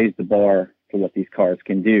the bar for what these cars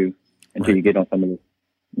can do until you get on some of the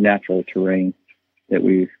natural terrain that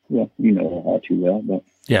all too well. But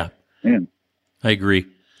yeah, I agree.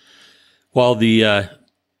 While the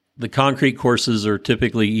concrete courses are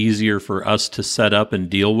typically easier for us to set up and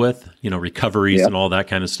deal with, recoveries and all that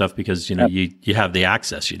kind of stuff, because you have the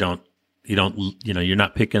access. You're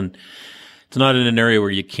not picking. It's not in an area where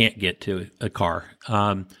you can't get to a car.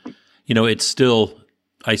 I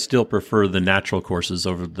still prefer the natural courses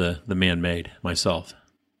over the man-made myself.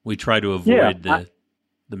 We try to avoid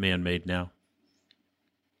the man-made now.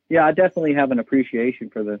 Yeah, I definitely have an appreciation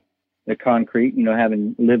for the concrete,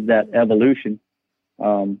 having lived that evolution.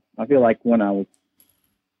 I feel like when I was,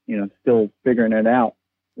 still figuring it out,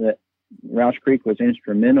 that Roush Creek was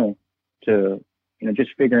instrumental to,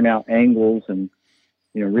 just figuring out angles and,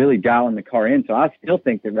 really dialing the car in. So I still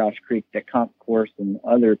think that Roush Creek, that comp course and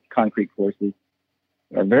other concrete courses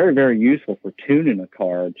are very, very useful for tuning a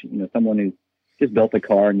car. Someone who's just built a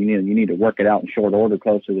car and you need to work it out in short order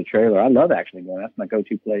close to the trailer. I love actually going. That's my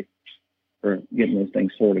go-to place for getting those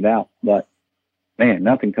things sorted out. But man,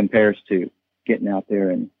 nothing compares to getting out there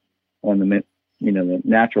and on the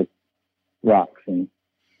natural rocks and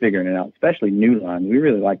figuring it out, especially new line. We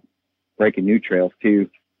really like breaking new trails too,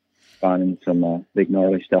 finding some big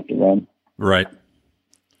gnarly stuff to run. Right.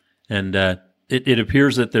 And it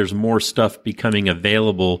appears that there's more stuff becoming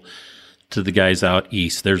available to the guys out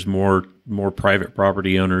east. There's more private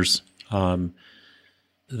property owners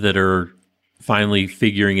that are finally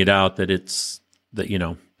figuring it out that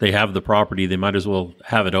they have the property, they might as well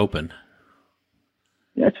have it open.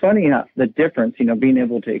 Yeah, it's funny how the difference, being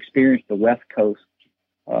able to experience the West Coast,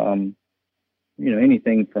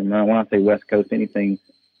 anything from, when I say West Coast, anything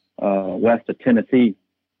west of Tennessee,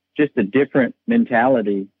 just a different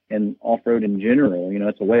mentality and off-road in general.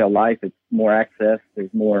 It's a way of life. It's more access.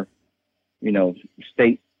 There's more,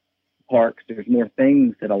 state parks. There's more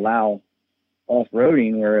things that allow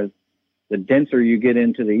off-roading, whereas the denser you get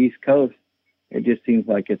into the East Coast, it just seems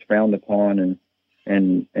like it's frowned upon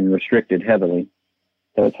and restricted heavily.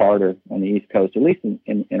 So it's harder on the East Coast, at least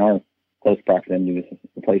in our close proximity to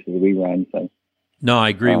the places we run. So no, I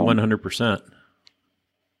agree 100%.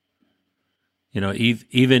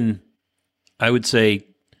 Even I would say,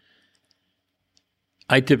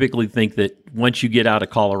 I typically think that once you get out of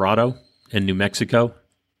Colorado and New Mexico,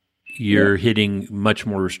 you're hitting much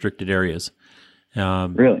more restricted areas.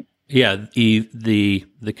 Really? Yeah. The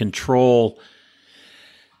control,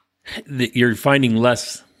 you're finding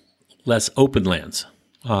less open lands.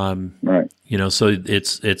 Right. So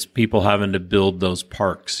it's people having to build those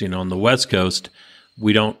parks. On the West Coast,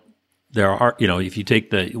 there are, if you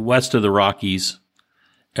take the west of the Rockies,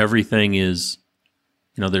 everything is,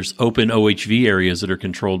 there's open OHV areas that are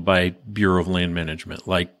controlled by Bureau of Land Management,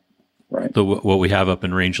 like what we have up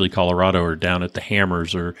in Rangeley, Colorado, or down at the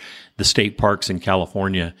Hammers, or the state parks in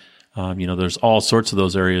California. There's all sorts of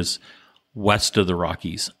those areas west of the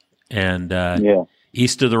Rockies, and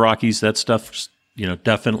east of the Rockies, that stuff,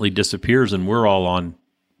 definitely disappears, and we're all on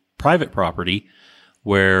private property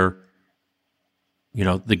where,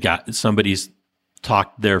 somebody's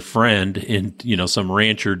talked their friend in, some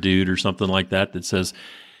rancher dude or something like that says,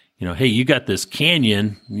 hey, you got this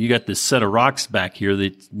canyon, you got this set of rocks back here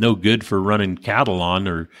that's no good for running cattle on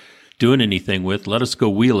or doing anything with. Let us go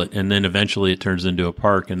wheel it. And then eventually it turns into a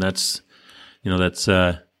park. And that's it's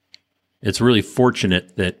really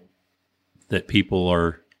fortunate that people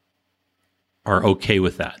are okay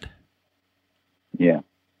with that. Yeah.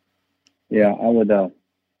 Yeah.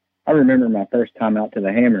 I remember my first time out to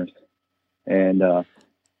the Hammers, and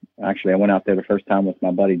actually I went out there the first time with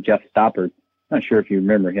my buddy Jeff Stoppard. Not sure if you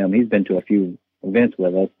remember him. He's been to a few events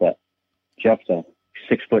with us, but Jeff's a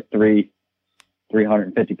 6'3",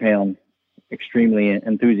 350-pound, extremely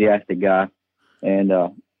enthusiastic guy. And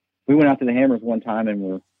we went out to the Hammers one time,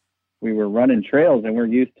 and we were running trails, and we're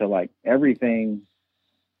used to like everything.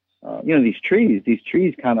 These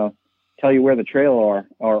trees kind of tell you where the trail are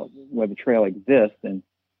or where the trail exists. And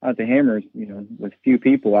out at the Hammers, with few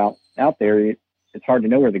people out there, it's hard to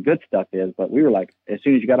know where the good stuff is. But we were like, as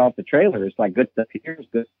soon as you got off the trailer, it's like good stuff here's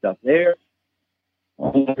good stuff there.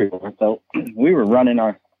 So we were running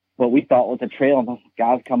what we thought was a trail, and those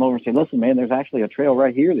guys come over and say, listen, man, there's actually a trail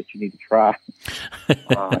right here that you need to try.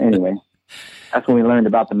 Anyway, that's when we learned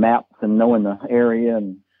about the maps and knowing the area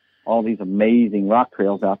and all these amazing rock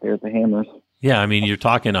trails out there at the Hammers. Yeah, I mean, you're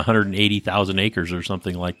talking 180,000 acres or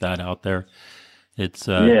something like that out there. It's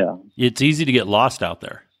it's easy to get lost out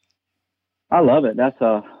there. I love it. That's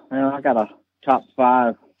I got a top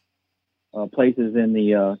 5 places in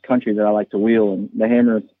the country that I like to wheel, and the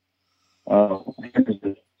Hammers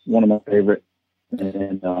is one of my favorite.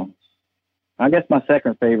 And I guess my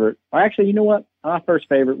second favorite, or actually, you know what? My first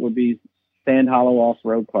favorite would be Sand Hollow Off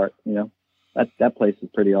Road Park. That place is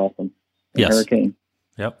pretty awesome. Yes. Hurricane.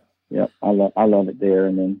 Yep. I love it there.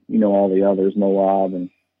 And then, all the others, Moab and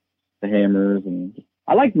the Hammers. And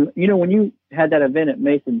I like, when you had that event at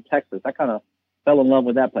Mason, Texas, I kind of fell in love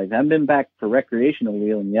with that place. I haven't been back for recreational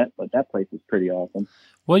wheeling yet, but that place is pretty awesome.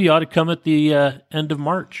 Well, you ought to come at the end of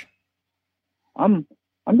March. I'm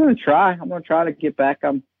going to try. I'm going to try to get back.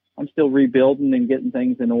 I'm still rebuilding and getting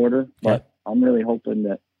things in order, but I'm really hoping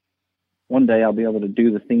that one day I'll be able to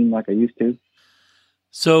do the theme like I used to.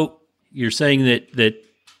 So you're saying that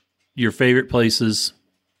your favorite places,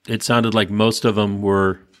 it sounded like most of them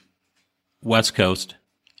were West Coast.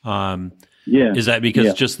 Is that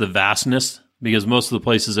because just the vastness? Because most of the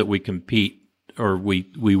places that we compete or we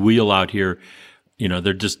wheel out here,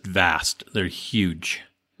 they're just vast. They're huge.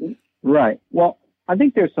 Right. Well, I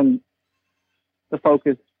think there's the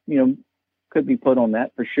focus, could be put on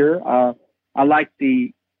that for sure. I like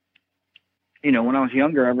when I was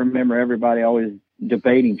younger, I remember everybody always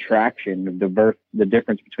debating traction, the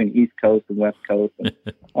difference between East Coast and West Coast. And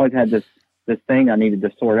I always had this thing I needed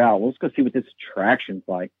to sort out. Well, let's go see what this traction's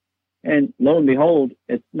like. And lo and behold,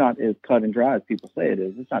 it's not as cut and dry as people say it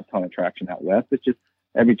is. It's not a ton of traction out west. It's just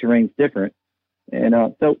every terrain's different. And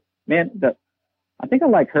so, man, I think I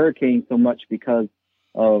like Hurricane so much because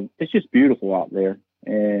of it's just beautiful out there.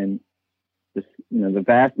 And the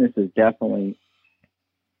vastness is definitely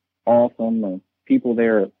awesome. The people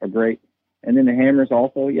there are great. And then the Hammers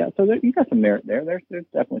also, so you got some merit there. There's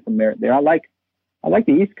definitely some merit there. I like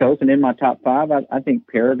the East Coast, and in my top 5, I think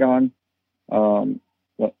Paragon,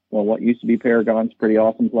 what used to be Paragon's a pretty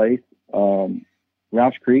awesome place.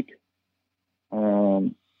 Roush Creek.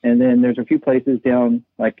 And then there's a few places down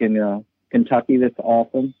like in Kentucky that's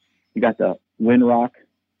awesome. You got the Windrock.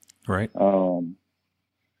 Right.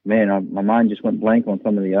 Man, my mind just went blank on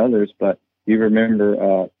some of the others, but you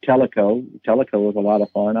remember Tellico. Tellico was a lot of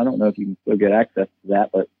fun. I don't know if you can still get access to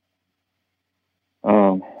that, but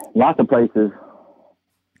lots of places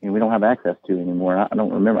we don't have access to anymore. I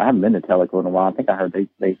don't remember. I haven't been to Tellico in a while. I think I heard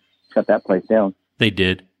they shut that place down. They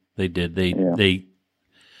did. They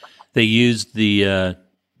used the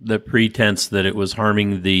pretense that it was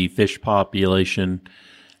harming the fish population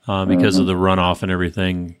because of the runoff and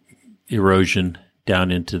everything, erosion down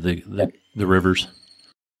into the rivers.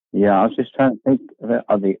 Yeah, I was just trying to think there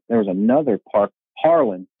was another park,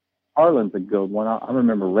 Harlan. Harlan's a good one. I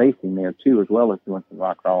remember racing there too, as well as doing some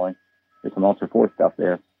rock crawling. There's some Ultra 4 stuff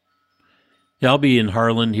there. Yeah, I'll be in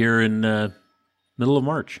Harlan here in middle of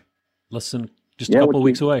March. Just a couple of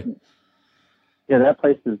weeks away. Yeah, that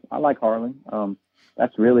place I like Harlan.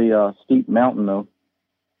 That's really a steep mountain though.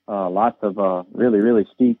 Lots of really, really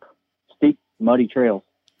steep, muddy trails.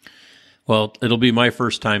 Well, it'll be my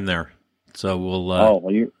first time there. So you'll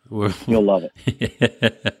love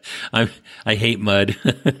it. I hate mud.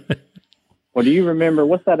 Well, do you remember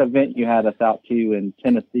what's that event you had us out to in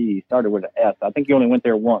Tennessee? You started with an S. I think you only went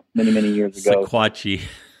there once, many years ago. Sequatchie.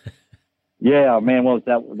 Yeah, man. Well,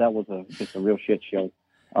 that was just a real shit show.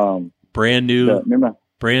 Brand new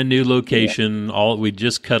location. Yeah. We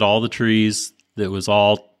just cut all the trees. That was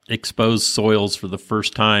all exposed soils for the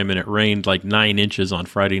first time, and it rained like 9 inches on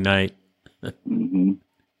Friday night. Mm-hmm.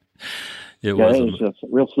 It was just a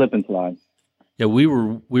real slip and slide. Yeah, we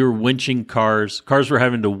were winching cars. Cars were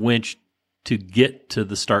having to winch to get to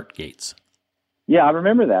the start gates. Yeah, I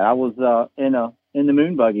remember that. I was in the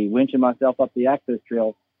moon buggy winching myself up the access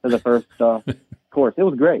trail to the first course. It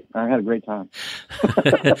was great. I had a great time.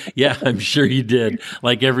 Yeah, I'm sure you did,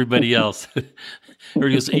 like everybody else.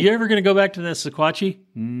 Everybody goes, "Are you ever going to go back to that Sequatchie?"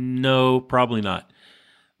 No, probably not.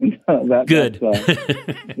 Good.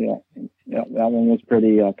 Yeah, that one was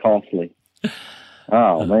pretty costly.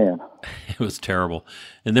 Oh man, it was terrible.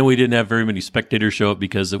 And then we didn't have very many spectators show up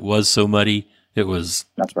because it was so muddy. That's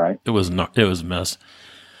right. It was a mess.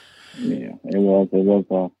 Yeah, it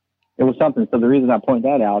was something. So the reason I point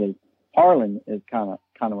that out is Harlan is kind of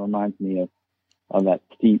reminds me of that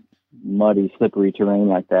steep, muddy, slippery terrain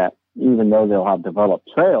like that. Even though they'll have developed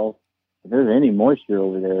trails, if there's any moisture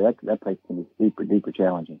over there, that place can be super duper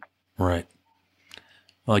challenging. Right.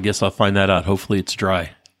 Well, I guess I'll find that out. Hopefully it's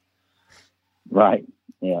dry. Right.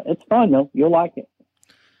 Yeah, it's fun though. You'll like it.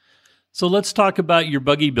 So let's talk about your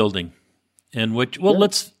buggy building. And what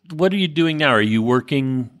are you doing now? Are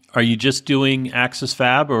you just doing Axis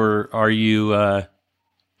Fab, or are you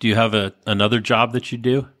do you have another job that you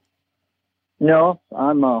do? No,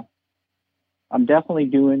 I'm definitely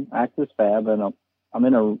doing Axis Fab, and I'm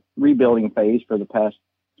in a rebuilding phase for the past,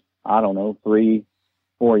 3-4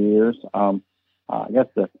 years. I guess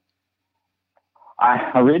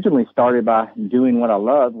I originally started by doing what I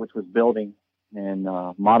loved, which was building and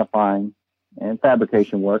modifying and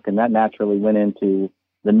fabrication work, and that naturally went into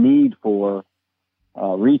the need for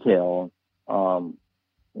retail.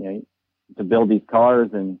 To build these cars,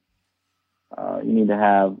 and you need to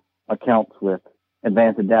have accounts with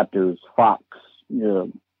Advanced Adapters, Fox,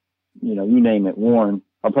 you name it, Warren,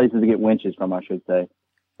 or places to get winches from, I should say.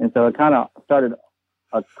 And so it kind of started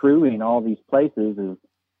accruing all these places,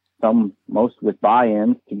 most with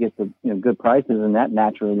buy-ins to get the good prices, and that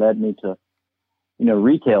naturally led me to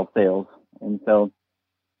retail sales. And so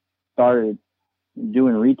started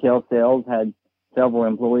doing retail sales, had several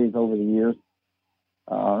employees over the years.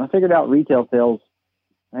 I figured out retail sales,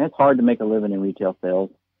 and it's hard to make a living in retail sales.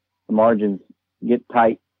 The margins get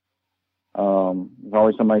tight. There's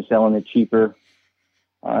always somebody selling it cheaper.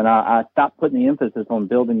 And I stopped putting the emphasis on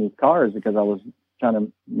building these cars because I was trying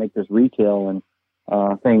to make this retail and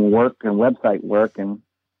thing work and website work. And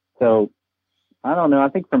so, I don't know, I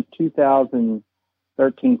think from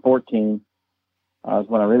 2013, 14 is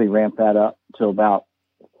when I really ramped that up to about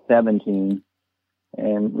 17,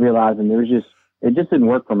 and realizing it just didn't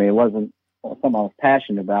work for me. It wasn't something I was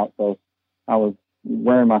passionate about. So I was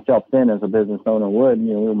wearing myself thin as a business owner would.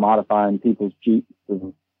 We were modifying people's Jeeps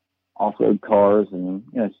and off-road cars, and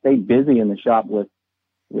stayed busy in the shop with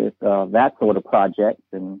that sort of project.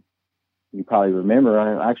 And you probably remember,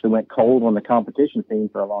 I actually went cold on the competition scene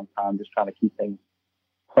for a long time, just trying to keep things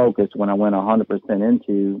focused when I went 100%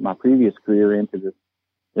 into my previous career, into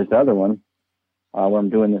this other one, where I'm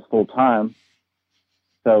doing this full time.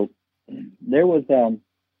 So there was a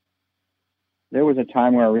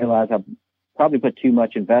time where I realized I probably put too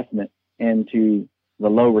much investment into the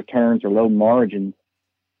low returns or low margins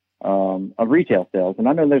of retail sales. And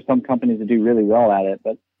I know there's some companies that do really well at it,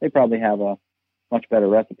 but they probably have a much better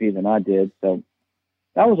recipe than I did. So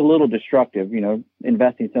that was a little destructive,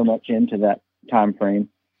 investing so much into that time frame.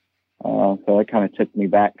 So it kind of took me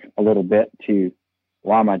back a little bit to,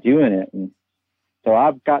 why am I doing it? And so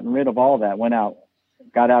I've gotten rid of all that,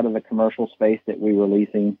 got out of the commercial space that we were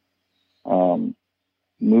leasing,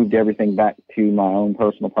 moved everything back to my own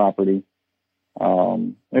personal property.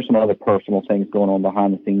 There's some other personal things going on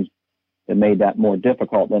behind the scenes that made that more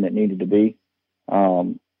difficult than it needed to be.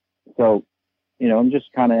 So, I'm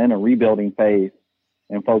just kind of in a rebuilding phase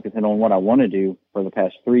and focusing on what I want to do for the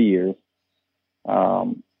past 3 years.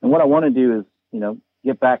 And what I want to do is,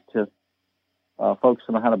 get back to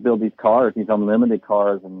focusing on how to build these cars, these unlimited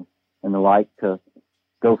cars and the like, to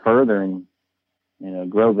go further and,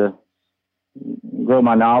 grow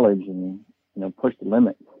my knowledge and, push the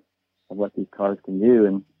limits of what these cars can do.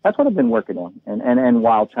 And that's what I've been working on. And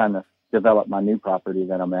while trying to develop my new property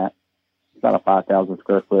that I'm at, it's about a 5,000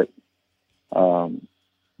 square foot,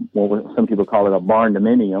 some people call it a barn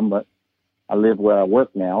dominium, but I live where I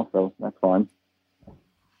work now, so that's fun. A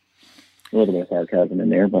little bit of sarcasm in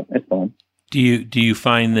there, but it's fun. Do you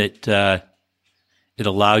find that it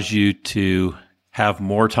allows you to have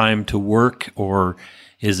more time to work, or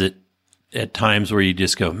is it at times where you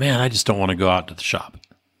just go, man, I just don't want to go out to the shop?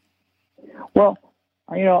 Well,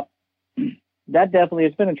 that definitely,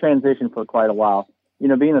 it's been a transition for quite a while.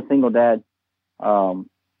 Being a single dad,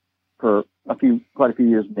 for quite a few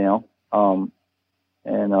years now. And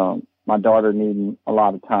my daughter needing a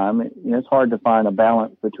lot of time. It's hard to find a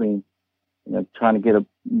balance between, trying to get a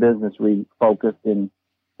business refocused in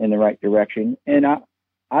the right direction. And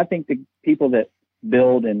I think the people that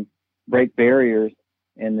build and break barriers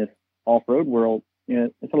in this off-road world,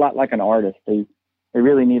 it's a lot like an artist. They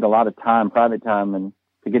really need a lot of time, private time, and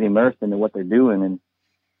to get immersed into what they're doing and,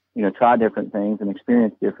 try different things and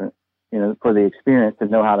experience different, for the experience to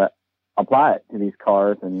know how to apply it to these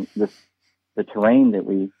cars and the terrain that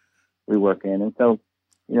we work in. And so,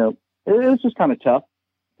 it was just kind of tough.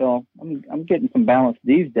 So I'm getting some balance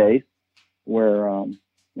these days where, on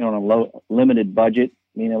a limited budget,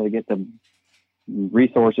 being able to get the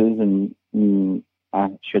resources and I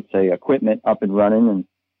should say equipment up and running and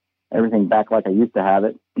everything back like I used to have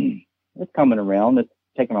it. It's coming around. It's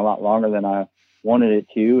taken a lot longer than I wanted it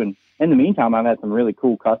to. And in the meantime, I've had some really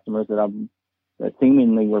cool customers that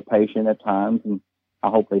seemingly were patient at times, and I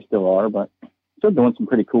hope they still are, but still doing some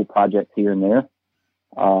pretty cool projects here and there,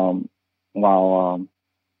 while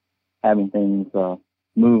having things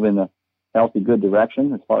move in a healthy, good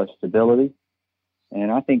direction as far as stability.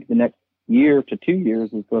 And I think the next year to 2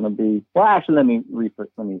 years is going to be, well, actually,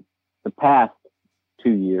 the past 2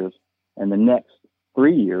 years and the next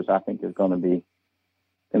 3 years, I think is going to be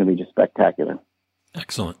just spectacular.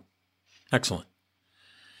 Excellent.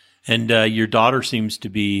 And your daughter seems to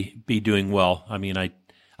be doing well. I mean,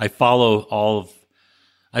 I follow all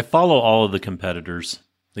of the competitors,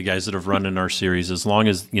 the guys that have run in our series. As long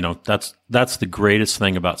as that's the greatest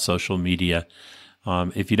thing about social media.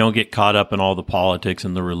 If you don't get caught up in all the politics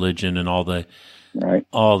and the religion and all the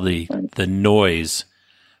noise,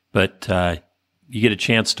 but you get a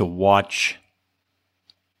chance to watch,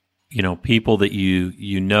 people that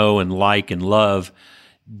you know and like and love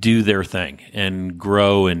do their thing and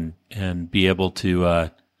grow and be able to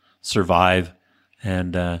survive.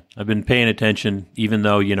 And I've been paying attention, even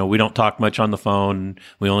though, we don't talk much on the phone.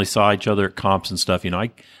 We only saw each other at comps and stuff.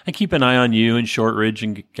 I keep an eye on you and Shortridge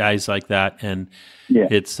and guys like that. And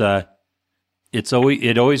it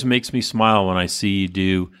always makes me smile when I see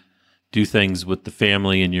you do things with the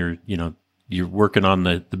family and you're working on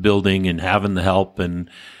the building and having the help and,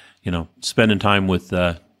 spending time with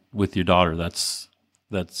your daughter. That's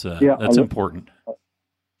important.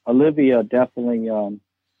 Olivia definitely,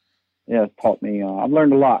 has taught me. I've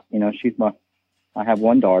learned a lot. I have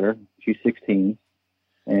one daughter. She's 16,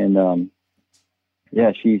 and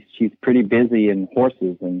she's pretty busy in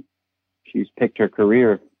horses, and she's picked her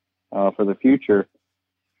career for the future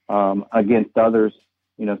against others.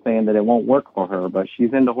 Saying that it won't work for her, but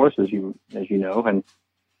she's into horses, as you know, and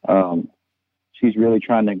she's really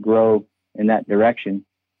trying to grow in that direction.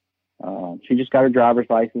 She just got her driver's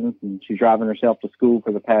license, and she's driving herself to school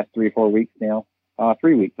for the past 3 or 4 weeks now.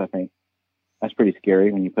 3 weeks, I think. That's pretty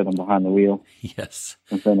scary when you put them behind the wheel. Yes.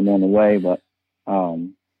 And send them on the way. But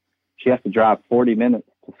she has to drive 40 minutes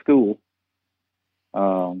to school,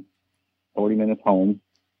 40 minutes home.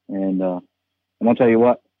 And I'm going to tell you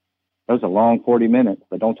what, those are long 40 minutes,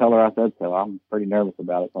 but don't tell her I said so. I'm pretty nervous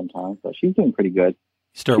about it sometimes. But she's doing pretty good.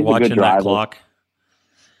 Start watching that clock.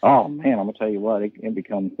 Oh, man, I'm going to tell you what, it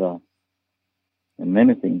becomes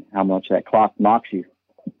menacing how much that clock knocks you.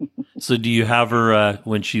 So do you have her,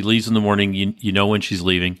 when she leaves in the morning, you know when she's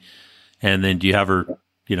leaving, and then do you have her,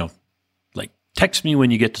 like text me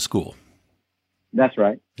when you get to school? That's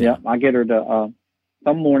right. Yeah. I get her to,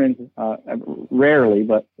 some mornings, rarely,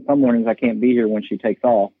 but some mornings I can't be here when she takes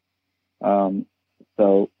off.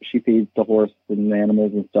 So she feeds the horse and the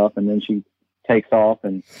animals and stuff, and then she takes off,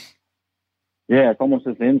 and yeah, it's almost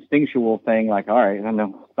this instinctual thing. Like, all right, I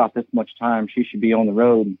know about this much time, she should be on the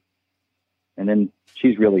road. And then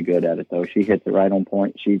she's really good at it, though. She hits it right on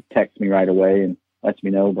point. She texts me right away and lets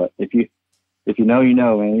me know. But if you know, you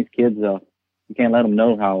know, man. These kids, you can't let them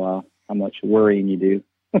know how much worrying you do.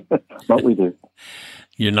 But we do.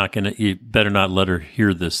 You better not let her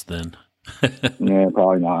hear this then. Yeah,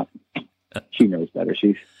 probably not. She knows better.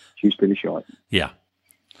 She's pretty sharp. Yeah.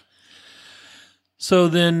 So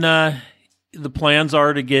then the plans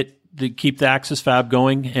are to keep the Axis Fab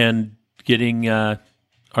going and getting.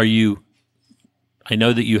 I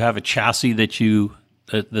know that you have a chassis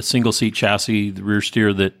the single seat chassis, the rear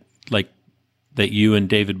steer that you and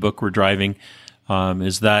David Book were driving.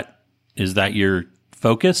 Is that your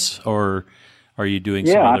focus, or are you doing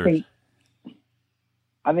some others?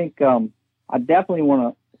 I think I definitely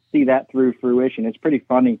want to see that through fruition. It's pretty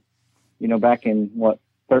funny, back in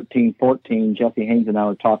 13, 14, Jesse Haynes and I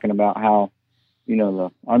were talking about how,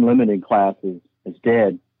 the unlimited class is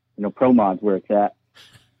dead. Pro Mod's where it's at.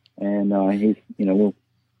 And he's, we're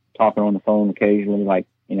talking on the phone occasionally, like,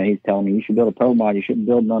 he's telling me you should build a pro mod. You shouldn't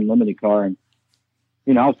build an unlimited car. And,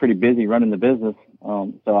 I was pretty busy running the business.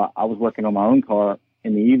 So I was working on my own car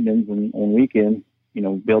in the evenings and on weekends,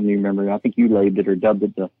 building, you remember, I think you labeled it or dubbed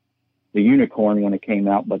it the unicorn when it came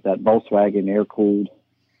out, but that Volkswagen air-cooled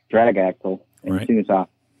drag axle. And right. As soon as I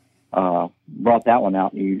brought that one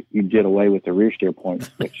out, you did away with the rear steer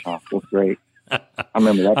point, which was great. I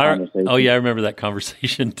remember that conversation. Oh yeah, I remember that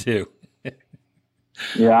conversation too.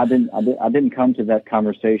 Yeah, I didn't come to that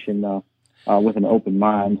conversation with an open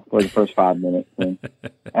mind for the first 5 minutes. And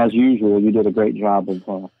as usual, you did a great job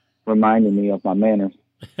of reminding me of my manners,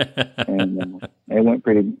 and it went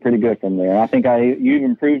pretty good from there. I think you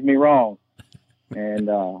even proved me wrong, and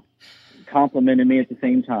complimented me at the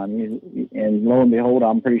same time. And lo and behold,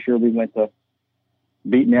 I'm pretty sure we went to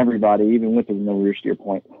beating everybody, even with the no rear steer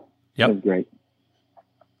point. Yep. It was great.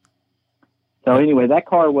 So anyway, that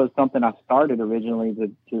car was something I started originally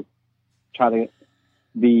to try to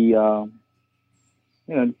be,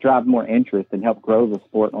 drive more interest and help grow the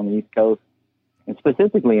sport on the East Coast, and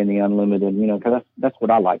specifically in the unlimited. Because that's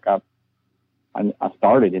what I like. I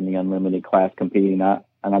started in the unlimited class competing, and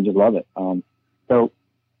I just love it. There's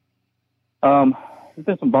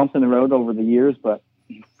been some bumps in the road over the years, but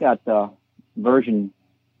got another version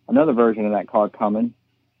of that car coming.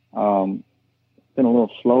 It's been a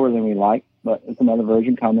little slower than we like, but it's another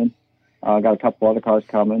version coming. Got a couple other cars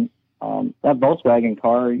coming. That Volkswagen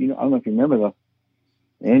car, I don't know if you remember,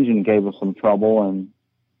 the engine gave us some trouble, and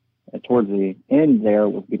towards the end there, it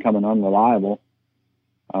was becoming unreliable.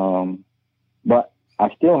 But I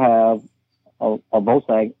still have a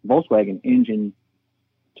Volkswagen engine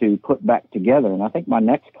to put back together, and I think my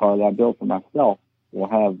next car that I built for myself will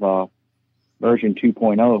have version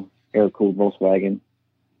 2.0 air-cooled Volkswagen.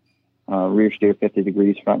 Rear steer 50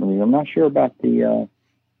 degrees, front and rear. I'm not sure about if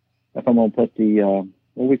I'm going to put the,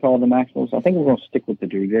 what we call them axles. I think we're going to stick with the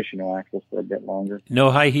traditional axles for a bit longer.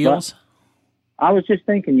 No high heels? But I was just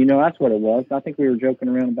thinking, that's what it was. I think we were joking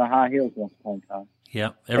around about high heels once upon a time. Yeah,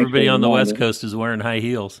 everybody on the West Coast is wearing high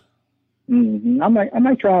heels. Mm-hmm. I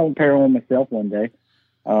might try a pair on myself one day.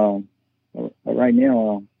 But right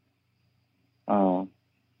now, I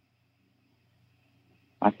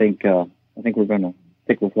think we're going to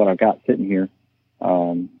stick with what I got sitting here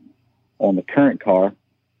on the current car,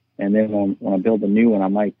 and then when I build a new one, I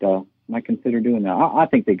might consider doing that. I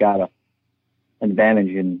think they got an advantage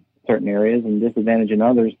in certain areas and disadvantage in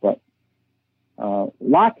others, but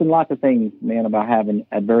lots and lots of things, man, about having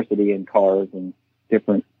adversity in cars and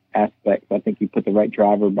different aspects. I think you put the right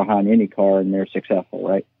driver behind any car and they're successful,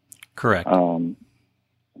 right? Correct. So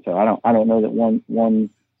I don't know that one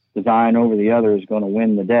design over the other is going to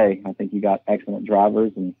win the day. I think you got excellent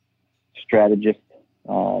drivers and strategists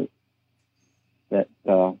that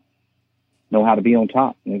know how to be on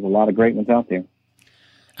top. And there's a lot of great ones out there.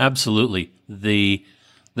 Absolutely. The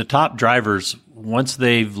top drivers, once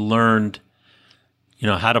they've learned,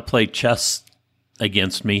 how to play chess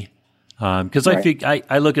against me, because right. I think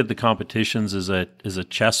I look at the competitions as a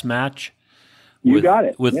chess match. Got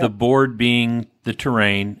it. With the board being the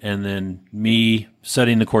terrain, and then me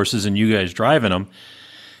setting the courses and you guys driving them.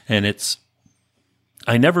 And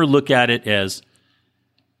I never look at it as,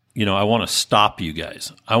 I want to stop you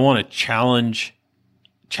guys. I want to challenge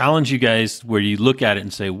you guys where you look at it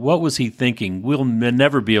and say, what was he thinking? We'll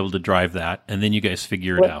never be able to drive that. And then you guys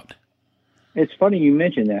figure it out. It's funny you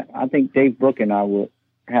mentioned that. I think Dave Brook and I will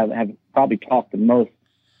have probably talked the most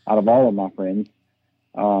out of all of my friends.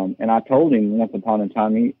 And I told him once upon a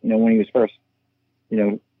time, when he was first,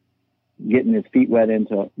 getting his feet wet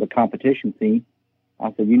into the competition scene,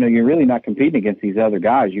 I said, you're really not competing against these other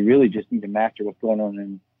guys. You really just need to master what's going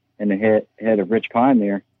on in the head of Rich Klein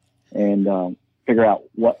there, and figure out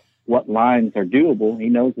what lines are doable. He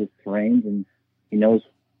knows his terrains, and he knows,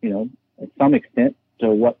 at some extent to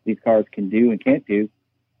what these cars can do and can't do.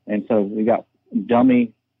 And so we got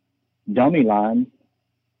dummy lines,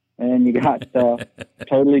 and you got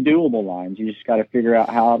totally doable lines. You just got to figure out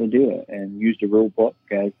how to do it and use the rule book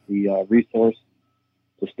as the resource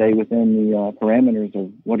to stay within the parameters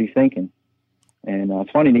of what he's thinking. And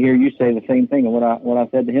it's funny to hear you say the same thing of what I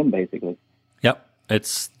said to him, basically. Yep,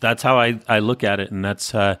 that's how I look at it, and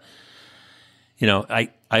that's I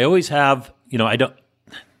always have I don't.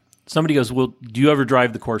 Somebody goes, well, do you ever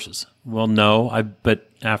drive the courses? Well, no, but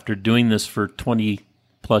after doing this for 20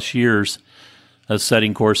 plus years of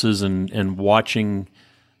setting courses and watching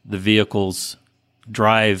the vehicles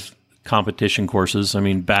drive competition courses,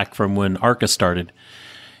 back from when ARCA started,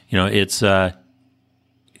 it's a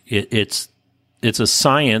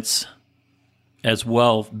science as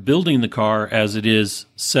well, building the car as it is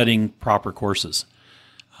setting proper courses.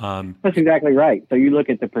 That's exactly right. So you look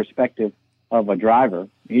at the perspective of a driver.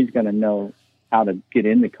 He's going to know how to get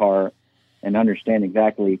in the car and understand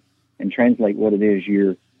exactly and translate what it is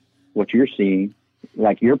what you're seeing.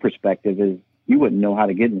 Like your perspective is, you wouldn't know how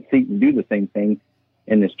to get in the seat and do the same thing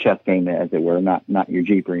in this chess game, as it were, not your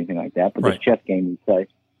Jeep or anything like that, but right. This chess game you play.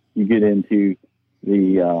 You get into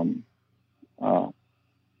the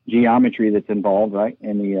geometry that's involved, right,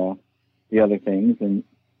 and the other things. And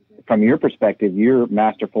from your perspective, you're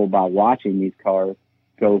masterful by watching these cars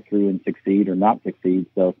go through and succeed or not succeed.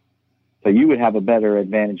 So you would have a better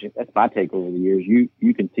advantage. That's my take over the years.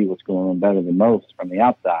 You can see what's going on better than most from the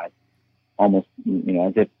outside, almost,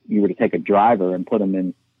 as if you were to take a driver and put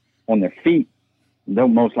them on their feet. They'll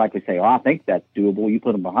most likely say, "Oh, I think that's doable." You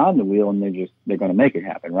put them behind the wheel, and they're going to make it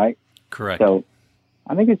happen, right? Correct. So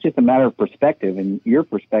I think it's just a matter of perspective, and your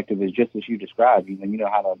perspective is just as you described. You know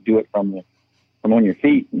how to do it from on your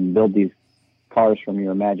feet and build these cars from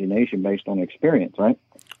your imagination based on experience, right?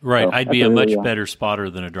 Right. So I'd be a much better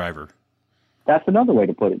spotter than a driver. That's another way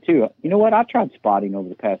to put it too. You know what? I tried spotting over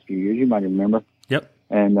the past few years. You might remember. Yep.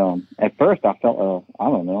 And at first, I felt I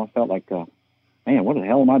don't know. I felt like, man, what the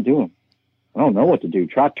hell am I doing? I don't know what to do.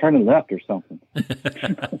 Try turning left or something.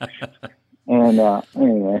 And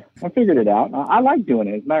anyway, I figured it out. I like doing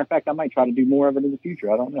it. As a matter of fact, I might try to do more of it in the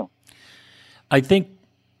future. I don't know. I think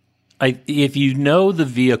if you know the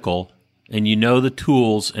vehicle and you know the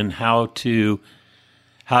tools and how to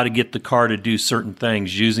get the car to do certain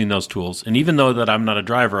things using those tools, and even though that I'm not a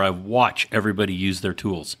driver, I watch everybody use their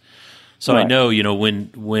tools. So right. I know,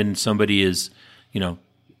 when somebody is,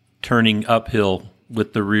 turning uphill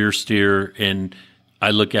with the rear steer, and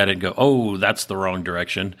I look at it and go, "Oh, that's the wrong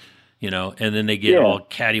direction," and then they get all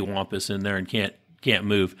cattywampus in there and can't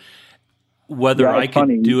move. Whether I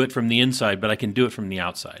can do it from the inside, but I can do it from the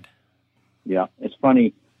outside. Yeah, it's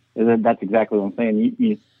funny. That's exactly what I'm saying.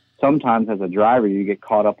 You sometimes as a driver, you get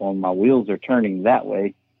caught up on my wheels are turning that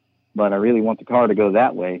way, but I really want the car to go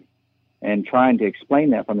that way. And trying to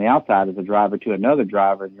explain that from the outside as a driver to another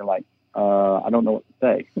driver, and you're like, I don't know what to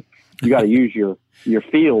say. You got to use your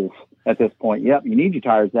feels at this point. Yep, you need your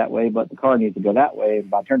tires that way, but the car needs to go that way. And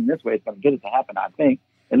by turning this way, it's going to get it to happen, I think.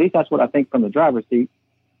 At least that's what I think from the driver's seat.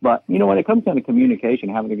 But, when it comes down to communication,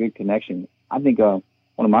 having a good connection, I think one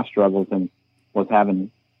of my struggles was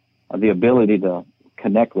having the ability to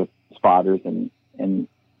connect with spotters and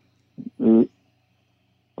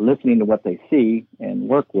listening to what they see and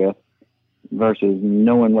work with versus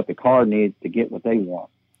knowing what the car needs to get what they want.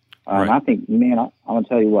 Right. And I think, man, I'm going to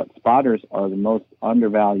tell you what, spotters are the most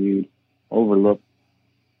undervalued, overlooked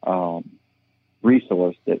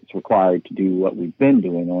resource that's required to do what we've been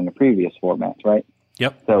doing on the previous formats, right?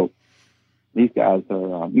 Yep. So these guys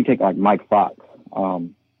are, you take like Mike Fox.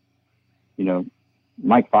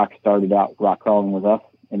 Mike Fox started out rock crawling with us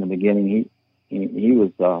in the beginning. He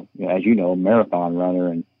was, as you know, a marathon runner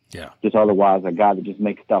and just otherwise a guy that just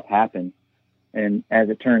makes stuff happen. And as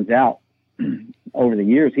it turns out, over the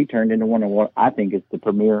years, he turned into one of what I think is the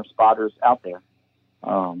premier spotters out there.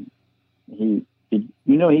 He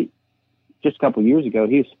just a couple of years ago,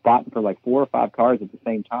 he was spotting for like 4 or 5 cars at the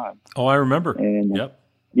same time. Oh, I remember. And yep.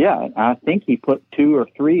 Yeah, I think he put 2 or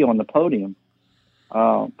 3 on the podium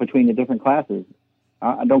between the different classes.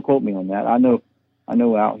 Don't quote me on that. I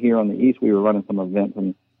know out here on the East, we were running some events,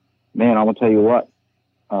 and man, I will tell you what,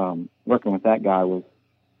 working with that guy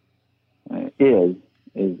is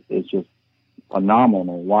just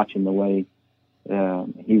phenomenal. Watching the way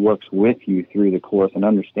he works with you through the course and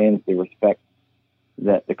understands the respect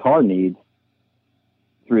that the car needs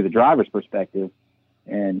through the driver's perspective,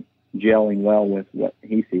 and gelling well with what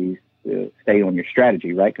he sees to stay on your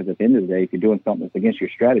strategy, right? Because at the end of the day, if you're doing something that's against your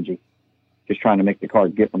strategy, just trying to make the car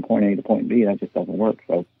get from point A to point B, that just doesn't work.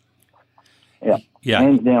 So, yeah.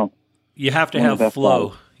 Hands down. You have to have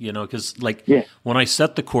flow, because when I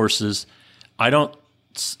set the courses, I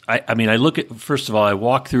look at, first of all, I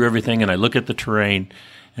walk through everything and I look at the terrain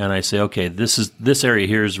and I say, okay, this area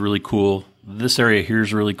here is really cool. This area here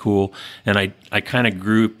is really cool. And I kind of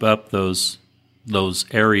group up those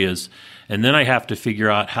areas, and then I have to figure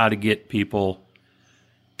out how to get people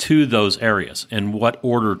to those areas and what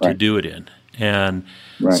order to do it in. And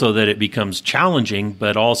so that it becomes challenging,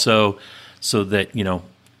 but also so that,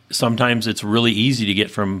 sometimes it's really easy to get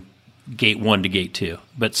from gate 1 to gate 2.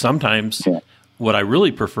 But sometimes what I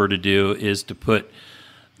really prefer to do is to put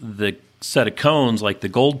the set of cones like the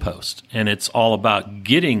goalpost, and it's all about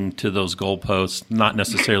getting to those goalposts, not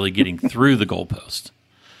necessarily getting through the goalpost.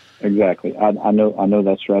 Exactly. I know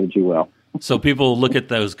that strategy well. So people look at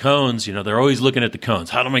those cones, they're always looking at the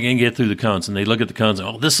cones. How am I going to get through the cones? And they look at the cones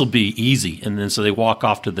and, this will be easy. And then so they walk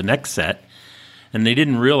off to the next set, And they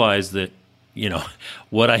didn't realize that,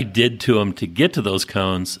 what I did to them to get to those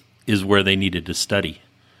cones is where they needed to study.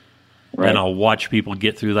 Right. And I'll watch people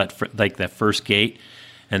get through that first gate,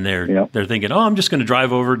 and they're thinking, I'm just going to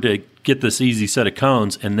drive over to get this easy set of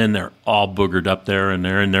cones, and then they're all boogered up there, and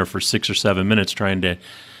they're in there for 6 or 7 minutes trying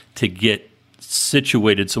to get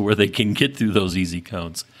situated so where they can get through those easy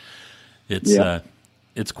cones.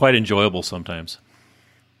 It's quite enjoyable sometimes.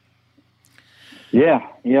 Yeah,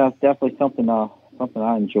 it's definitely something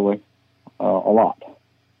I enjoy a lot.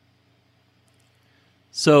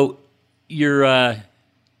 So you're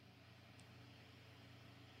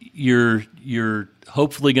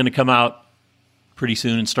hopefully going to come out pretty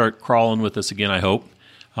soon and start crawling with us again, I hope.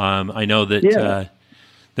 I know that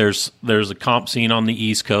there's a comp scene on the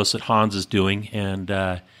East Coast that Hans is doing, and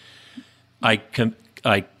I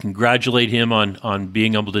congratulate him on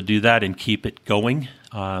being able to do that and keep it going.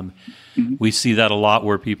 We see that a lot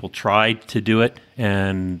where people try to do it,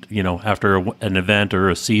 and after an event or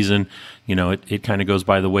a season, it kind of goes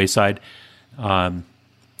by the wayside. I'm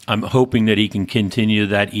hoping that he can continue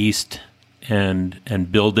that East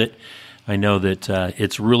and build it. I know that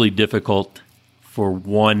it's really difficult for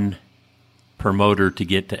one promoter to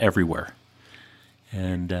get to everywhere.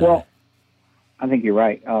 And well, I think you're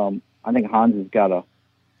right. I think Hans has got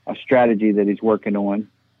a strategy that he's working on,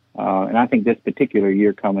 and I think this particular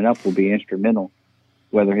year coming up will be instrumental,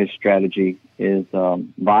 whether his strategy is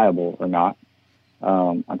viable or not.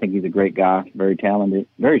 I think he's a great guy, very talented,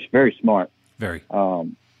 very, very smart. Very.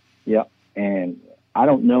 Yeah, and I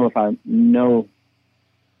don't know if I know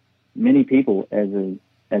many people as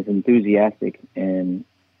enthusiastic and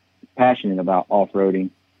passionate about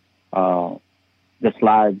off-roading that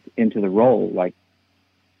slides into the role, like,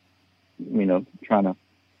 trying to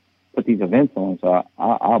put these events on. So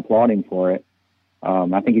I applaud him for it.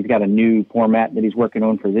 I think he's got a new format that he's working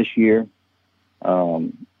on for this year,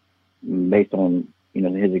 based on,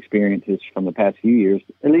 his experiences from the past few years.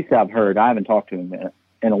 At least I've heard. I haven't talked to him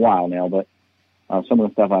in a while now, but some of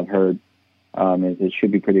the stuff I've heard is it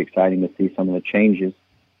should be pretty exciting to see some of the changes.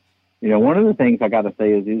 One of the things I got to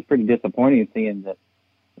say is it was pretty disappointing seeing that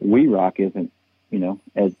We Rock isn't,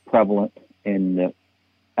 as prevalent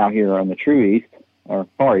out here on the true East, or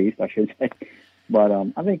Far East, I should say. But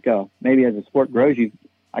I think maybe as the sport grows,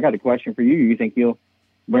 I got a question for you. You think you'll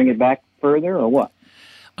bring it back further, or what?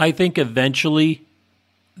 I think eventually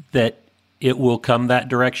that it will come that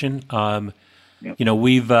direction.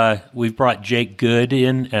 We've brought Jake Good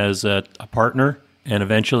in as a partner, and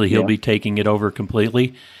eventually he'll be taking it over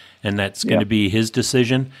completely, and that's going to be his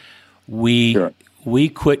decision. We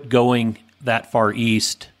quit going that far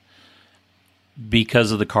east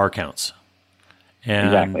because of the car counts.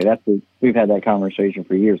 And exactly. We've had that conversation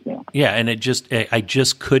for years now. Yeah, and I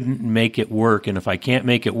just couldn't make it work. And if I can't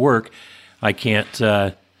make it work, I can't.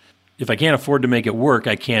 If I can't afford to make it work,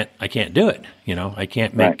 I can't do it. I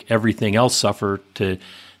can't make everything else suffer to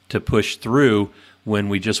push through when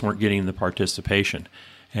we just weren't getting the participation.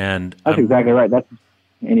 And that's exactly right. That's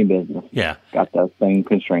any business. Yeah, got that same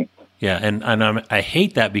constraint. Yeah, and I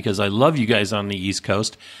hate that because I love you guys on the East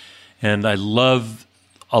Coast, and I love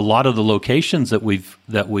a lot of the locations that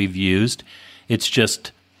we've used. It's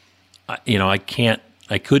just, I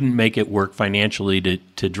couldn't make it work financially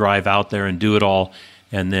to drive out there and do it all,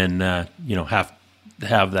 and then have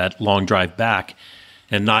that long drive back,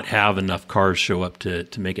 and not have enough cars show up to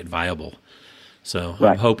make it viable. So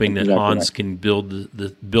I'm hoping that Hans can build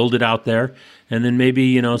it out there, and then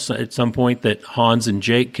maybe at some point that Hans and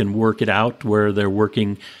Jake can work it out where they're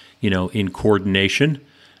working, in coordination,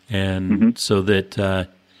 and so that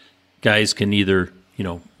guys can either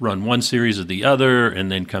run one series or the other,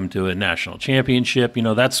 and then come to a national championship.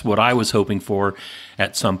 That's what I was hoping for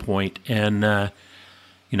at some point, and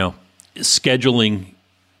scheduling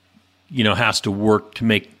has to work to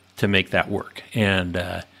make that work,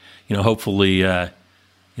 and hopefully,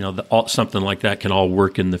 something like that can all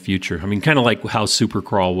work in the future. I mean, kind of like how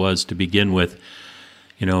Supercrawl was to begin with.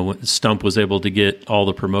 Stump was able to get all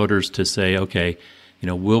the promoters to say, okay,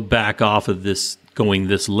 we'll back off of this going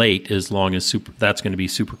this late as long as that's going to be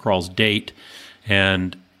Supercrawl's date,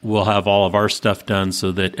 and we'll have all of our stuff done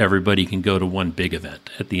so that everybody can go to one big event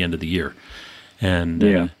at the end of the year. And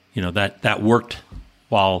that worked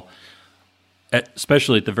while.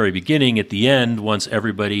 Especially at the very beginning, at the end, once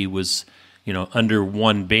everybody was, under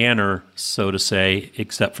one banner, so to say,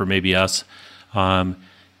 except for maybe us,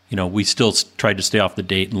 we still tried to stay off the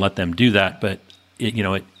date and let them do that. But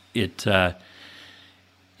it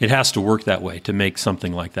has to work that way to make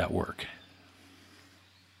something like that work.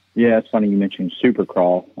 Yeah, it's funny you mentioned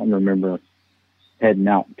Supercrawl. I remember heading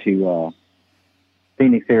out to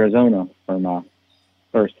Phoenix, Arizona for my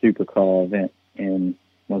first Supercrawl event in,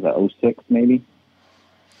 was it 06 maybe?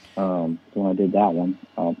 When I did that one.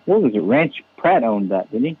 What was it? Ranch Pratt owned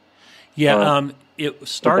that, didn't he? Yeah, it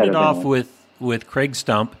started off with Craig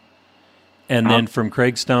Stump, and then from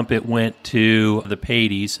Craig Stump it went to the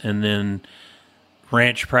Patey's, and then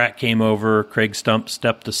Ranch Pratt came over, Craig Stump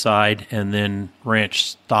stepped aside, and then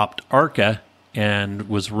Ranch stopped ARCA and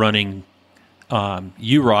was running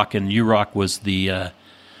UROC, and UROC was the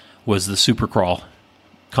Supercrawl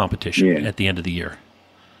competition at the end of the year.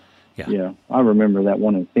 Yeah, I remember that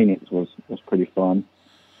one in Phoenix was pretty fun.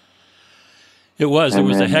 It was. It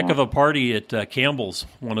was a heck of a party at Campbell's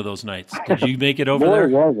one of those nights. Did you make it over there?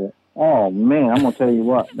 Was it? Oh, man, I'm going to tell you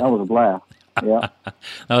what. That was a blast. Yeah.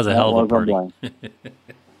 That was a hell of a party.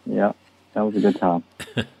 Yeah, that was a good time.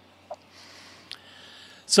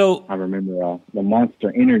 So I remember the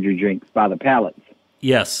Monster Energy drinks by the pallets.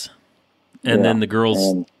 Yes. And then the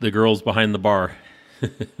girls behind the bar. Yeah,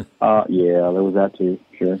 there was that too,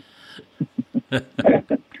 sure.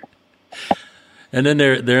 And then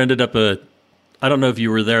there ended up I don't know if you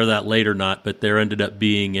were there that late or not, but there ended up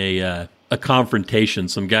being a confrontation.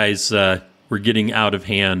 Some guys were getting out of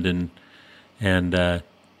hand, and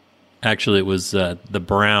actually it was the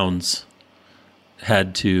Browns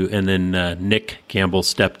had to, and then Nick Campbell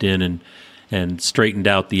stepped in and straightened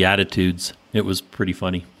out the attitudes. It was pretty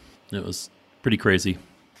funny. It was pretty crazy.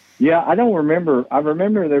 Yeah, I don't remember. I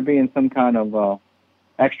remember there being some kind of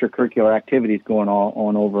extracurricular activities going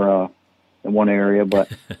on over in one area,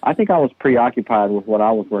 but I think I was preoccupied with what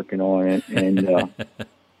I was working on, and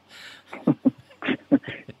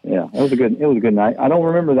yeah, it was a good night. I don't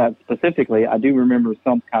remember that specifically. I do remember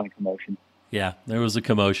some kind of commotion. Yeah, there was a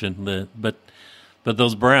commotion, but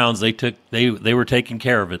those Browns, they were taking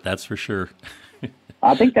care of it. That's for sure.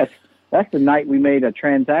 I think that's the night we made a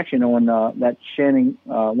transaction on that Shannon,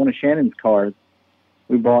 one of Shannon's cars.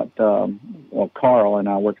 We bought, Carl and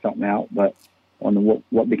I worked something out, but on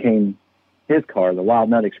what became his car, the Wild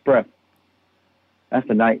Nut Express. That's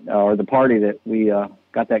the night or the party that we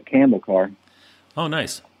got that Campbell car. Oh,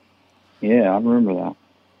 nice. Yeah, I remember that.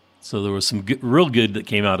 So there was some real good that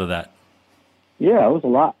came out of that. Yeah, it was a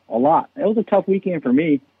lot. It was a tough weekend for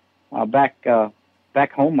me. Back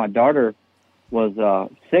home, my daughter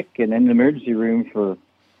was sick and in the emergency room for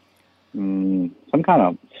some kind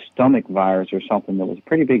of stomach virus or something that was a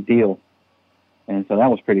pretty big deal. And so that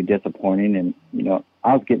was pretty disappointing. And,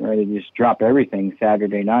 I was getting ready to just drop everything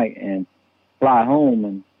Saturday night and fly home.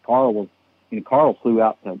 And Carl flew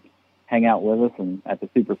out to hang out with us and at the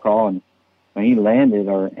Supercrawl. And when he landed,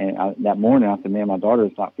 that morning, I said, man, my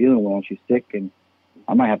daughter's not feeling well. She's sick and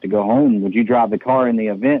I might have to go home. Would you drive the car in the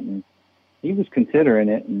event? And he was considering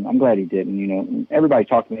it, and I'm glad he didn't. Everybody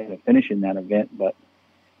talked me into finishing that event. But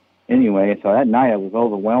anyway, so that night it was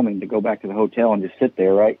overwhelming to go back to the hotel and just sit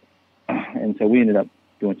there, right? And so we ended up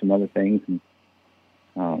doing some other things. And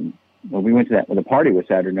we went to the party was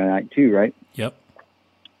Saturday night too, right? Yep.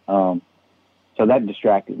 So that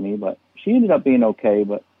distracted me, but she ended up being okay,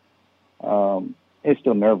 but it's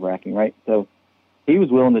still nerve-wracking, right? So he was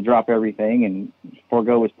willing to drop everything and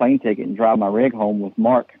forego his plane ticket and drive my rig home with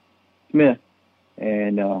Mark Smith.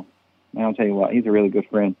 And I'll tell you what, he's a really good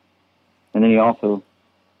friend. And then he also,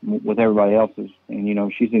 with everybody else's,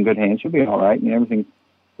 and she's in good hands. She'll be all right, and everything's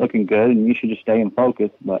looking good, and you should just stay in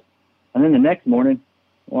focus. And then the next morning,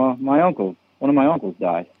 well, one of my uncles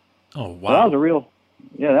died. Oh, wow. So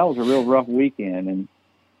that was a real rough weekend. And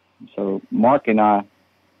so Mark and I,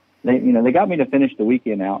 they got me to finish the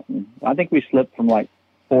weekend out. And I think we slipped from like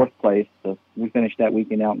 4th place to we finished that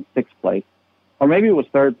weekend out in 6th place. Or maybe it was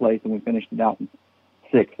 3rd place and we finished it out in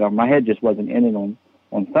 6th. My head just wasn't in it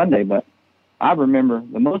on Sunday, but I remember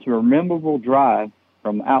the most memorable drive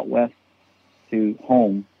from out west to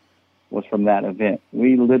home was from that event.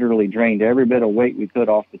 We literally drained every bit of weight we could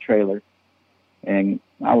off the trailer, and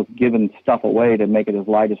I was giving stuff away to make it as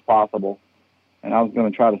light as possible, and I was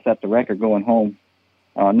going to try to set the record going home,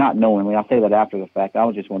 not knowingly. I say that after the fact. I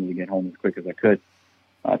was just wanted to get home as quick as I could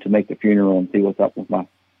to make the funeral and see what's up with my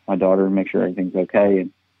daughter and make sure everything's okay.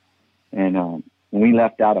 And when we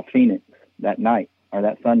left out of Phoenix that night, or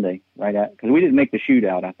that Sunday, because we didn't make the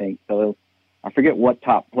shootout, I think. So I forget what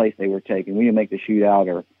top place they were taking. We didn't make the shootout,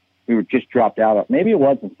 or we were just dropped out. Maybe it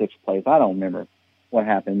was in 6th place. I don't remember what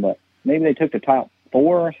happened, but maybe they took the top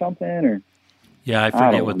 4 or something. Or yeah, I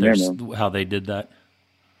forget how they did that.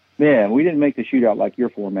 Yeah, we didn't make the shootout like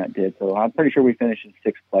your format did, so I'm pretty sure we finished in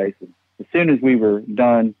 6th place. And as soon as we were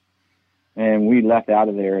done, and we left out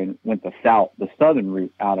of there and went the southern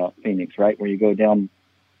route out of Phoenix, right, where you go down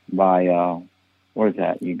by what is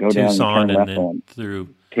that? You go Tucson down and turn and left then on through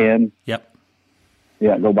 10. Yep.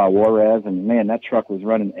 go by Juarez, and man, that truck was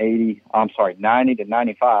running 90 to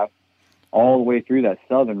 95 all the way through that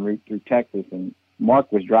southern route through Texas. And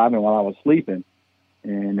Mark was driving while I was sleeping,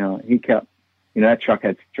 and he kept, that truck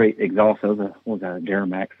had straight exhaust. It was a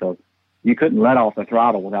Duramax, so you couldn't let off the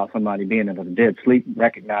throttle without somebody being in a dead sleep,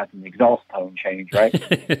 recognizing the exhaust tone change, right?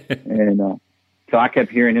 And so I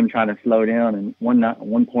kept hearing him trying to slow down. And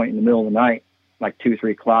one point in the middle of the night, like 2,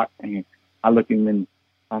 3 o'clock, and I looked at him and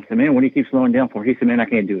I said, "Man, what do you keep slowing down for?" He said, "Man, I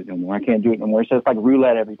can't do it no more. I can't do it no more." So it's like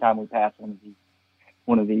roulette every time we pass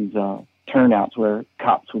one of these turnouts where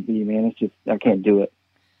cops would be. Man, it's just, I can't do it.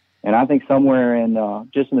 And I think somewhere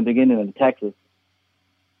just in the beginning of Texas,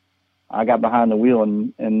 I got behind the wheel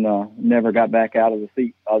and never got back out of the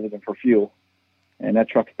seat other than for fuel. And that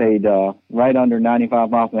truck stayed right under 95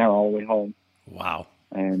 miles an hour all the way home. Wow.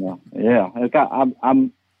 And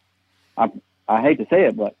I hate to say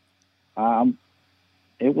it, but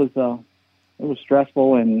it was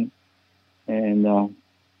stressful and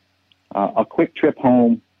a quick trip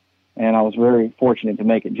home. And I was very fortunate to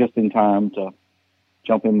make it just in time to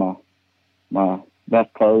jump in my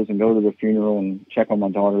best clothes and go to the funeral and check on my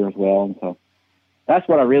daughter as well. And so that's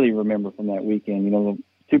what I really remember from that weekend. The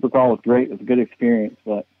Supercross was great. It was a good experience,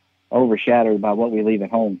 but overshadowed by what we leave at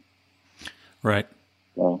home. Right.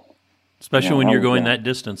 So, especially when you're going that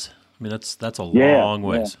distance. I mean, that's a long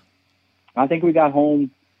ways. Yeah. I think we got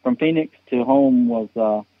home from Phoenix to home was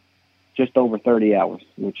just over 30 hours,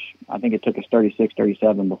 which I think it took us 36,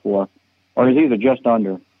 37 before, or it was either just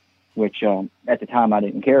under, which at the time I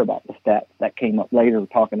didn't care about the stats. That came up later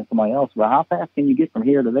talking to somebody else about how fast can you get from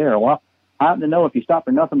here to there. Well, I happen to know if you stop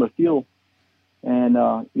for nothing but fuel and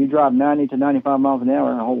you drive 90 to 95 miles an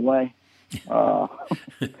hour the whole way,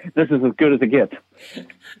 this is as good as it gets.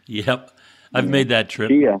 Yep. I've made that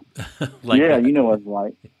trip. Yeah. That. You know what it's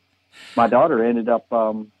like. My daughter ended up,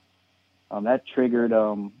 that triggered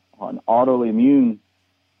an autoimmune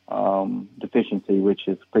deficiency, which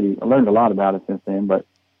is I learned a lot about it since then, but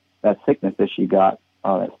that sickness that she got,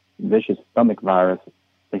 that vicious stomach virus,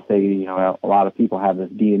 they say, a lot of people have this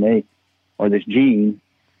DNA or this gene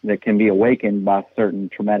that can be awakened by certain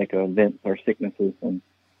traumatic events or sicknesses. And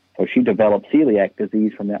so she developed celiac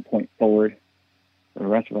disease from that point forward. For the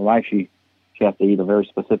rest of her life, she has to eat a very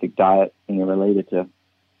specific diet, related to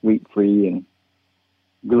wheat-free and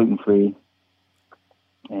gluten-free.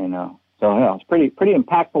 And it's pretty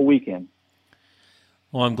impactful weekend.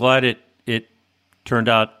 Well, I'm glad it turned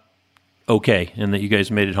out okay and that you guys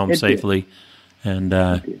made it home safely. And,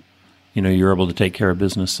 you were able to take care of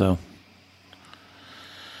business. So,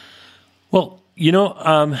 well,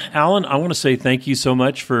 Alan, I want to say thank you so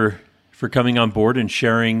much for coming on board and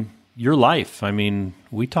sharing your life. I mean,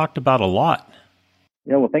 we talked about a lot.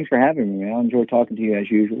 Yeah, well, thanks for having me. I enjoy talking to you as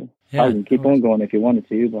usual. Yeah, I can keep on going if you wanted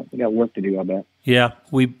to, but we got work to do, I bet. Yeah,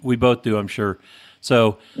 we both do, I'm sure.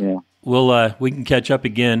 So yeah, we can catch up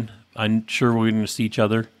again. I'm sure we're going to see each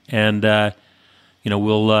other, and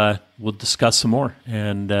we'll discuss some more.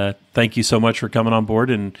 And thank you so much for coming on board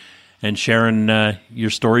and sharing your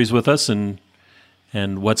stories with us and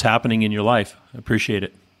what's happening in your life. I appreciate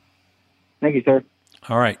it. Thank you, sir.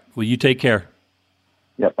 All right. Well, you take care.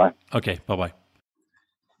 Yep. Bye. Okay. Bye-bye.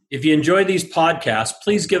 If you enjoy these podcasts,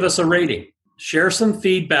 please give us a rating. Share some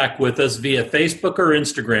feedback with us via Facebook or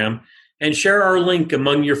Instagram, and share our link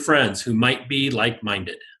among your friends who might be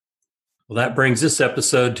like-minded. Well, that brings this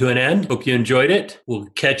episode to an end. Hope you enjoyed it. We'll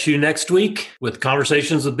catch you next week with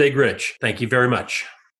Conversations with Big Rich. Thank you very much.